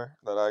everywhere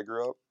that I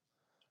grew up,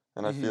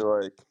 and I Mm-hmm.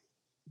 feel like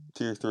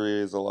tier 3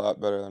 is a lot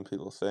better than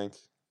people think,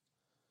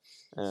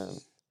 and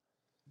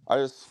I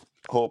just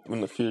hope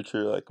in the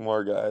future like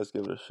more guys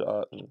give it a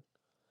shot and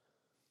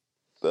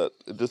that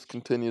it just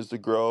continues to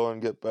grow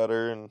and get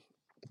better, and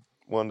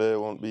one day it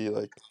won't be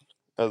like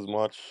as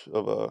much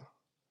of a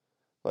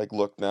like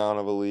look down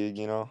of a league.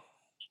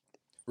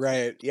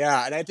 Right.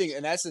 Yeah. And I think,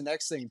 and that's the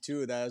next thing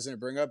too that I was going to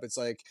bring up. It's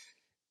like,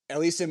 at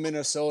least in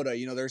Minnesota,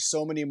 there's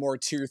so many more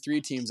tier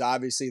 3 teams,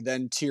 obviously,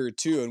 than tier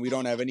 2, and we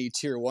don't have any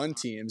tier 1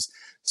 teams.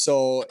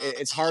 So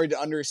it's hard to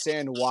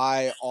understand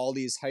why all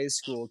these high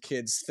school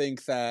kids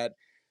think that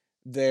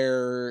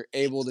they're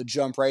able to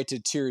jump right to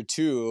tier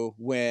 2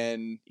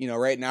 when,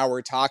 right now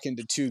we're talking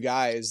to two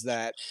guys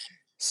that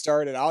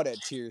started out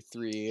at tier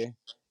 3,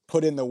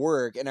 put in the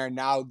work, and are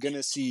now going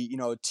to see,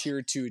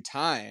 tier 2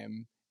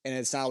 time. And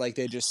it's not like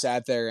they just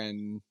sat there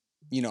and,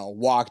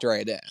 walked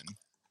right in.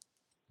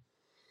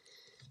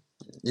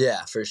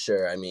 Yeah, for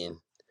sure. I mean,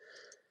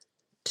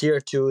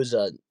 tier 2 is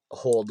a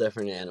whole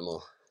different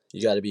animal.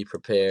 You got to be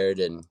prepared,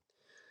 and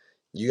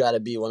you got to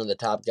be one of the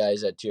top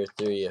guys at tier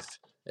 3 if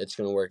it's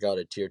going to work out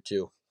at tier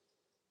 2.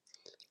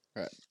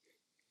 Right.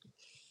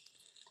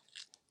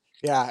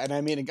 Yeah, and I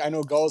mean, I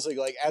know goals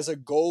like as a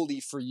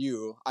goalie for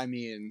you. I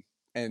mean,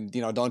 and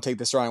don't take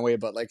this the wrong way,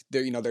 but like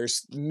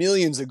there's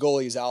millions of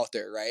goalies out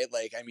there, right?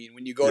 Like, I mean,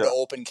 when you go to Yeah.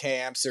 open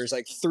camps, there's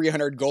like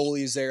 300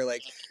 goalies there.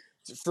 Like,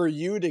 for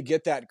you to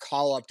get that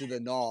call up to the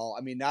null,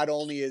 I mean, not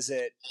only is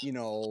it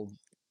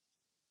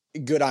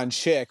good on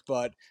Chick,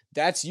 but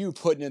that's you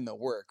putting in the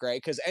work,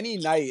 right? Because any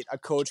night a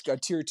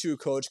tier 2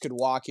 coach could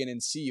walk in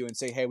and see you and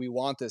say, hey, we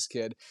want this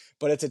kid.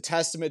 But it's a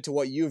testament to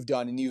what you've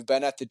done, and you've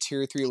been at the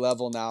tier 3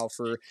 level now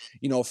for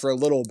a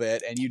little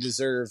bit, and you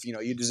deserve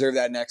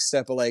that next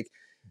step. But like,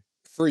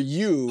 for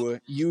you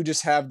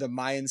just have the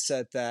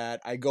mindset that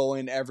I go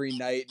in every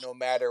night, no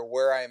matter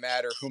where I'm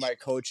at or who my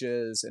coach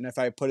is, and if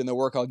I put in the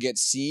work, I'll get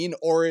seen?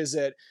 Or is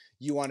it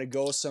you want to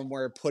go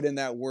somewhere, put in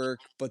that work,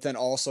 but then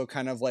also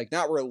kind of like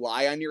not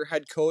rely on your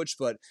head coach,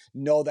 but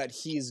know that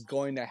he's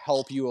going to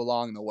help you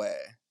along the way?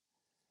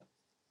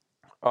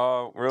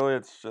 Really,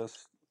 it's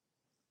just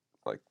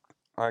like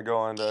I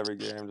go into every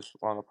game just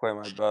want to play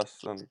my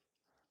best, and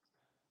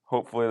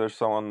hopefully there's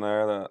someone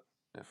there that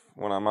if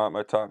when I'm at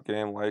my top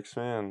game likes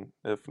me, and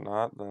if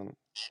not, then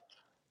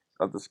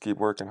I'll just keep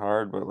working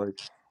hard. But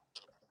like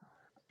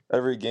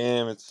every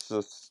game, it's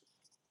just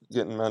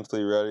getting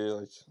mentally ready.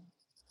 Like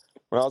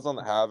when I was on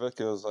the Havoc,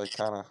 it was like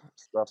kind of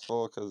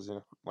stressful because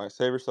my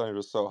saver standard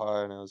was so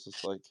high, and it was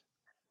just like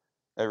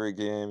every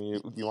game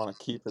you want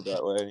to keep it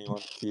that way, and you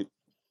want to keep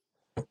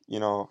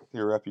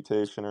your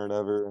reputation or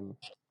whatever, and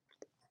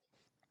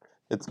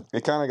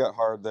it kind of got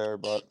hard there,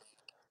 but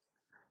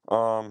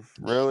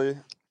really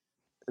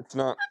it's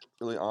not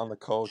really on the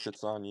coach,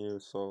 it's on you.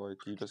 So like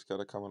you just got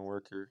to come and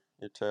work your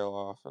tail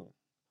off, and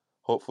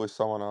hopefully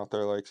someone out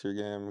there likes your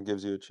game and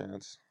gives you a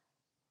chance.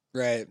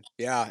 Right.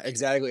 Yeah,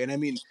 exactly. And I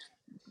mean,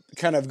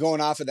 kind of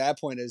going off of that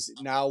point is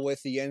now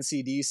with the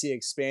NCDC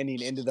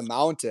expanding into the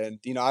mountain,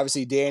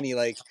 obviously Danny,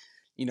 like,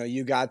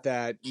 you got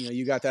that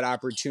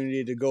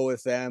opportunity to go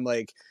with them.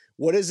 Like,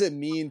 what does it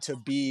mean to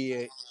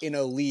be in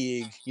a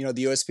league,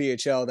 the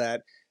USPHL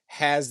that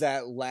has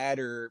that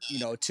ladder,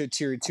 to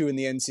tier 2 in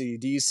the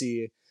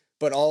NCDC,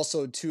 but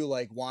also too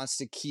like wants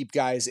to keep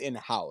guys in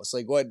house?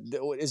 Like, what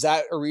is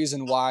that a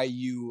reason why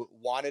you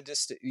wanted to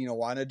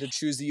wanted to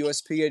choose the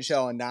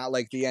USPHL and not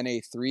like the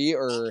NA3?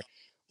 Or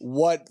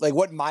what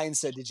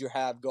mindset did you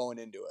have going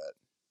into it?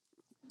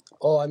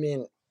 Oh, I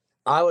mean,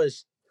 I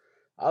was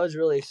I was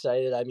really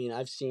excited. I mean,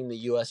 I've seen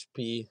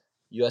the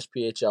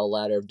USPHL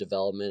ladder of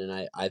development,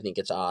 and I think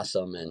it's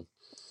awesome. And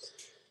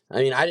I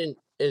mean, I didn't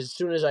as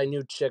soon as I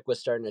knew Chick was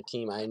starting a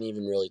team, I didn't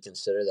even really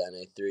consider the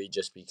NA3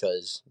 just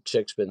because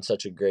Chick's been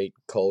such a great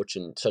coach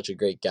and such a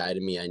great guy to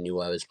me. I knew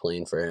I was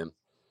playing for him,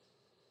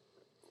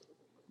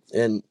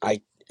 and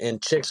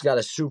Chick's got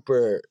a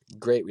super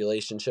great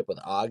relationship with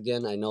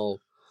Ogden. I know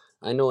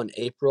in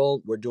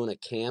April we're doing a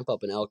camp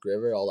up in Elk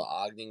River. All the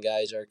Ogden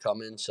guys are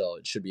coming, so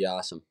it should be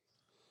awesome.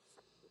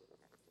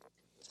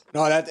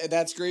 No,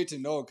 that's great to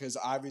know, because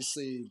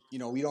obviously,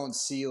 we don't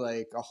see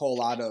like a whole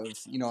lot of,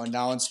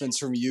 announcements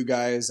from you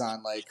guys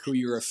on like who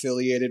you're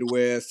affiliated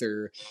with,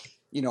 or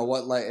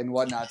what like and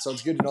whatnot. So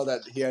it's good to know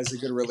that he has a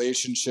good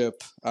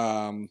relationship,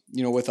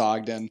 with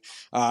Ogden.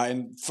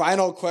 And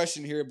final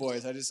question here,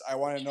 boys. I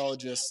want to know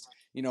just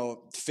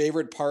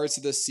favorite parts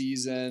of the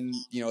season.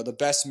 The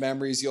best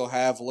memories you'll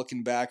have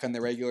looking back on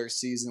the regular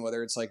season,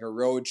 whether it's like a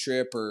road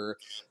trip or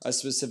a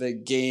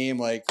specific game.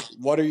 Like,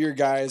 what are your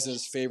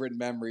guys' favorite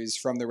memories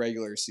from the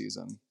regular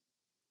season?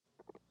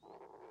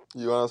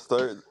 You want to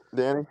start,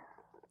 Danny?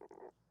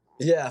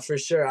 Yeah, for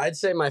sure. I'd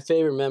say my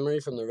favorite memory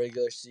from the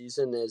regular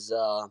season is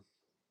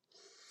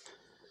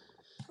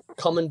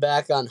coming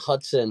back on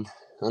Hudson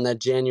on that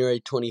January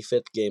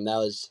 25th game.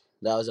 That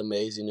was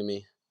amazing to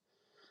me.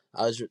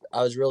 I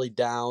was really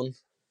down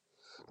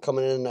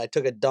coming in. I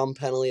took a dumb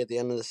penalty at the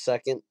end of the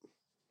second.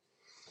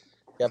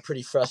 Got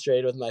pretty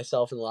frustrated with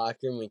myself in the locker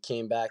room. We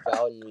came back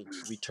out and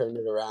we turned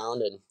it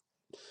around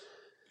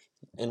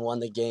and won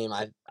the game.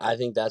 I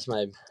think that's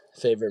my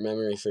favorite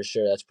memory for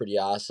sure. That's pretty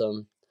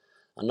awesome.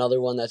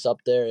 Another one that's up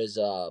there is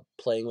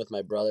playing with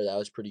my brother. That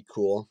was pretty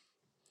cool.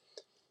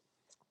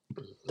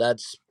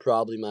 That's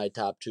probably my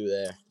top two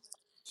there.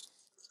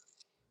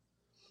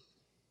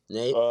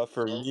 Nate?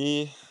 For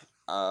me,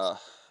 my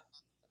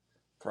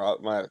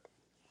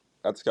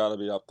that's got to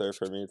be up there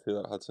for me too.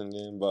 That Hudson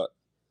game, but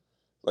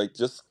like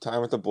just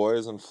time with the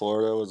boys in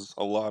Florida was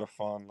a lot of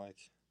fun. Like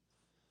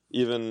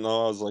even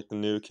though I was like the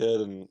new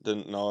kid and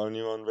didn't know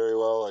anyone very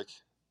well, like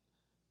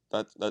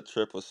that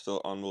trip was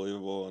still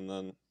unbelievable. And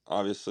then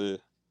obviously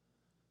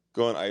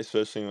going ice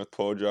fishing with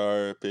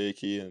Pojar,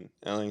 Bakey, and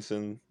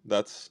Ellingson,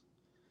 that's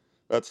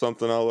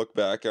something I'll look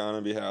back on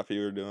and be happy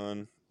we're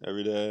doing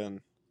every day. And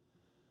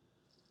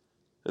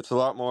it's a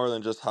lot more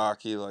than just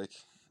hockey. Like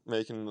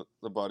making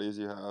the buddies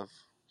you have,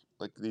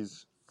 like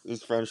these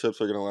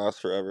friendships are gonna last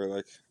forever.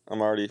 Like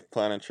I'm already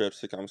planning trips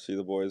to come see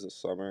the boys this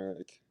summer.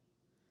 Like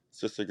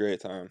it's just a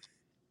great time.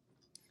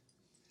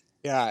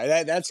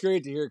 Yeah, that's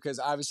great to hear because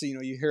obviously,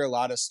 you hear a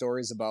lot of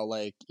stories about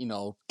like,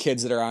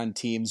 kids that are on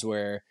teams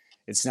where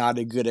it's not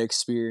a good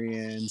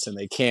experience and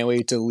they can't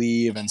wait to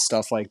leave and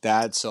stuff like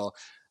that. So,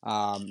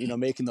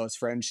 making those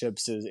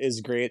friendships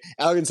is great.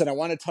 Elginson, I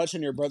want to touch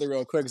on your brother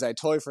real quick because I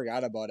totally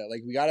forgot about it.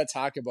 Like, we got to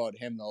talk about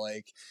him though,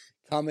 like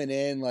coming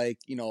in, like,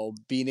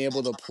 being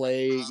able to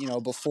play,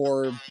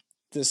 before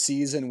the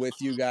season with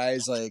you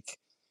guys, like,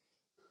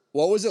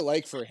 what was it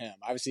like for him?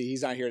 Obviously,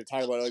 he's not here to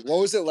talk about it. Like, what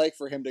was it like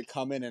for him to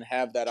come in and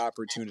have that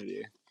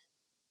opportunity?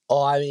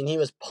 Oh, I mean, he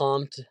was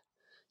pumped.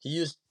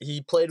 He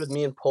played with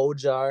me in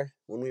Pojar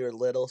when we were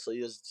little, so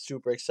he was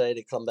super excited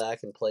to come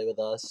back and play with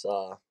us.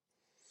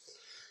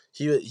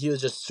 He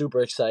was just super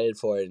excited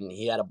for it, and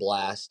he had a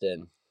blast.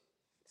 And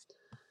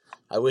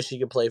I wish he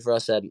could play for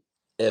us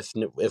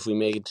if we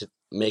make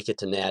it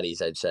to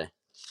Natties. I'd say.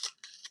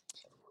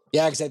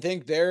 Yeah, because I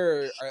think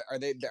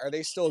are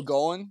they still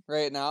going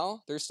right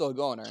now? They're still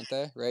going, aren't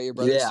they? Right, your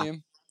brother's Yeah.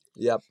 team.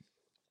 Yep.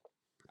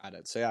 Got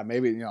it. So yeah,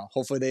 maybe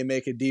hopefully they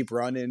make a deep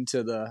run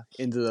into the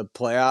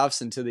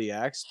playoffs, into the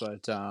X.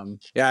 But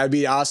yeah, it'd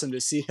be awesome to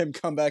see him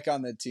come back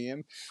on the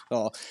team.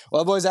 So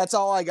well, boys, that's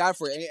all I got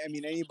for.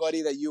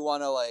 Anybody that you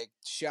want to like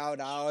shout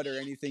out or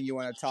anything you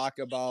want to talk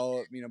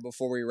about,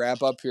 before we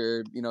wrap up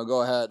here,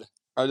 go ahead.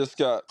 I just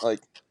got like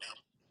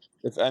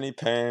if any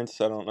parents,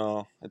 I don't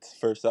know, it's the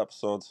first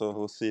episode, so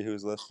we'll see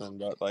who's listening.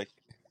 But like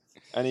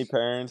any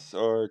parents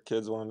or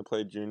kids wanting to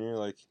play junior,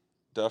 like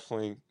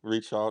definitely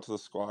reach out to the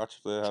Squatch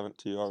if they haven't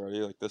to you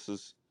already. Like this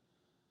is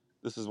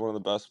one of the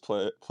best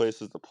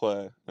places to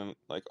play in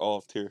like all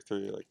of Tier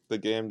 3. Like the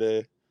game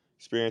day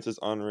experience is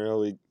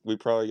unreal. We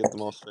probably get the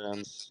most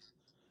fans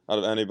out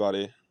of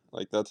anybody.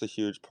 Like that's a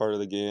huge part of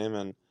the game,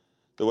 and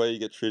the way you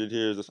get treated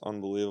here is just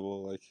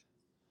unbelievable. Like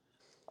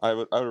I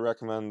would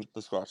recommend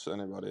the Squatch to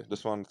anybody.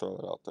 Just wanted to throw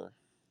that out there.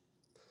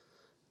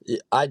 Yeah,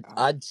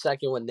 I'd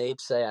second what Nate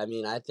say. I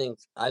mean, I think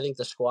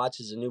the Squatch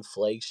is a new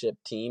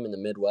flagship team in the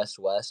Midwest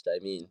West. I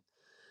mean,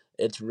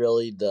 it's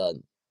really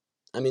the.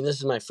 I mean, this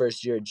is my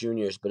first year at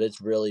juniors, but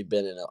it's really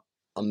been an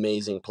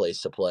amazing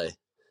place to play.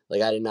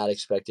 Like I did not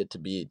expect it to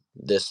be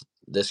this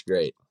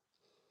great.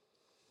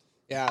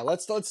 Yeah,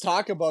 let's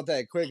talk about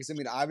that quick. 'Cause, I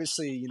mean,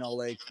 obviously,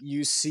 like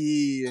you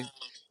see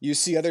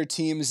other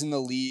teams in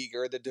the league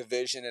or the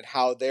division and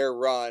how they're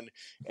run,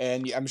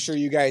 and I'm sure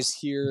you guys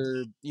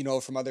hear,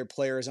 from other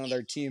players and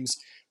other teams.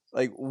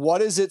 Like,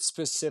 what is it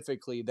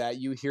specifically that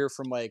you hear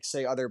from, like,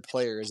 say, other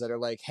players that are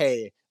like,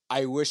 "Hey,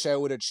 I wish I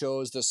would have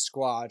chose the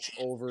Squatch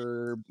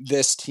over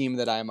this team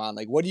that I'm on."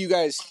 Like, what do you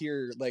guys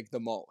hear like the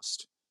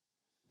most?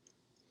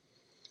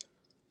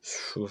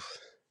 Whew.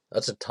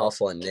 That's a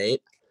tough one,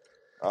 Nate.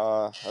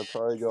 I'd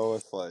probably go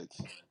with like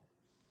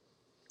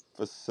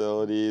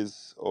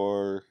facilities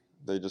or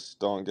they just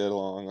don't get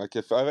along. Like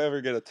if I ever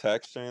get a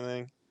text or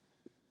anything,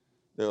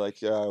 they're like,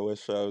 "Yeah, I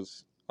wish I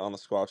was on the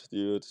Squatch with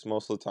you." It's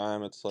most of the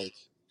time it's like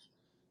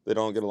they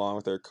don't get along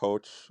with their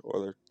coach or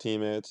their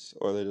teammates,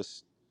 or they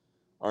just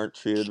aren't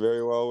treated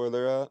very well where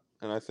they're at.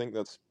 And I think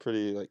that's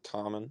pretty like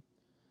common.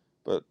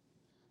 But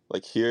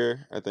like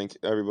here, I think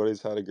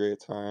everybody's had a great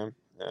time,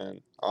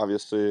 and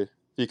obviously, if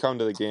you come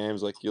to the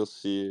games, like you'll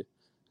see,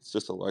 it's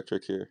just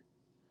electric here.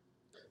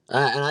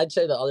 And I'd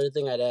say the other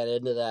thing I'd add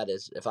into that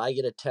is if I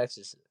get a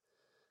text,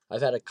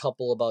 I've had a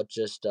couple about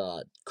just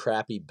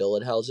crappy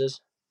billet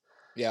houses.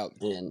 Yeah.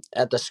 And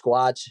at the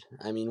Squatch,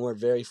 I mean, we're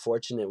very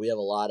fortunate. We have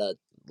a lot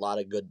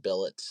of good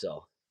billets,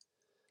 so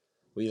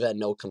we've had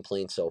no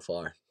complaints so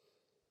far.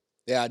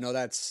 Yeah, no,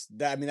 that's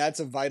that. I mean, that's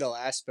a vital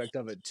aspect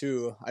of it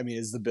too. I mean,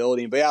 is the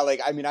building. But yeah, like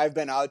I mean, I've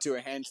been out to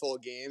a handful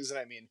of games, and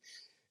I mean,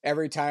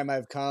 every time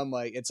I've come,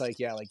 like it's like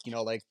yeah, like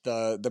like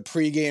the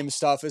pregame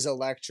stuff is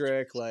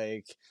electric.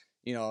 Like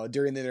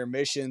during the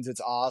intermissions, it's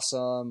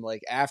awesome.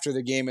 Like after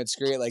the game, it's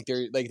great. Like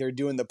they're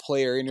doing the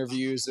player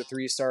interviews, the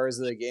 3 stars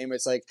of the game.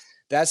 It's like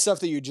that's stuff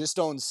that you just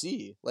don't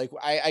see. Like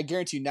I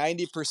guarantee you,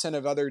 90%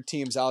 of other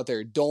teams out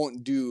there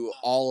don't do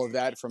all of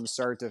that from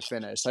start to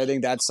finish. So I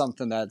think that's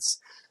something that's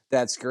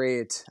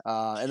great.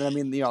 And then I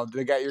mean,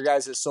 your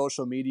guys'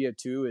 social media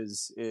too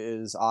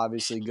is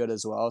obviously good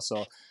as well.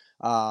 So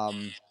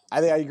I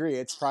think I agree.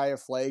 It's probably a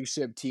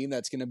flagship team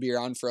that's going to be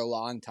around for a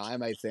long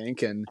time, I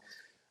think. And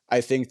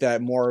I think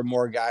that more and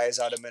more guys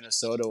out of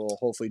Minnesota will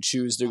hopefully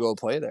choose to go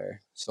play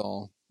there.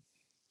 So,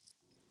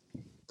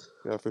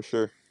 Yeah, for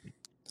sure.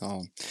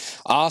 oh,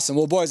 awesome.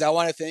 Well, boys, I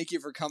want to thank you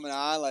for coming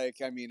on. Like,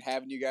 I mean,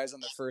 having you guys on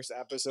the first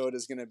episode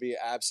is going to be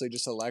absolutely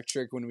just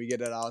electric when we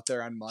get it out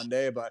there on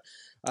Monday. But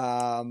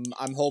I'm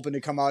hoping to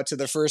come out to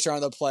the first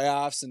round of the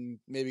playoffs and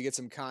maybe get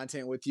some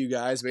content with you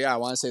guys. But yeah, I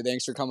want to say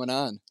thanks for coming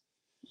on.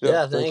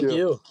 Yeah, Thank thank you.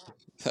 you.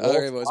 All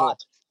right, Roll boys.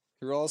 Squatch.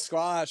 Roll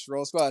squash.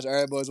 Roll squash. All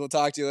right, boys. We'll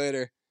talk to you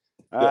later.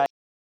 All Yeah. right.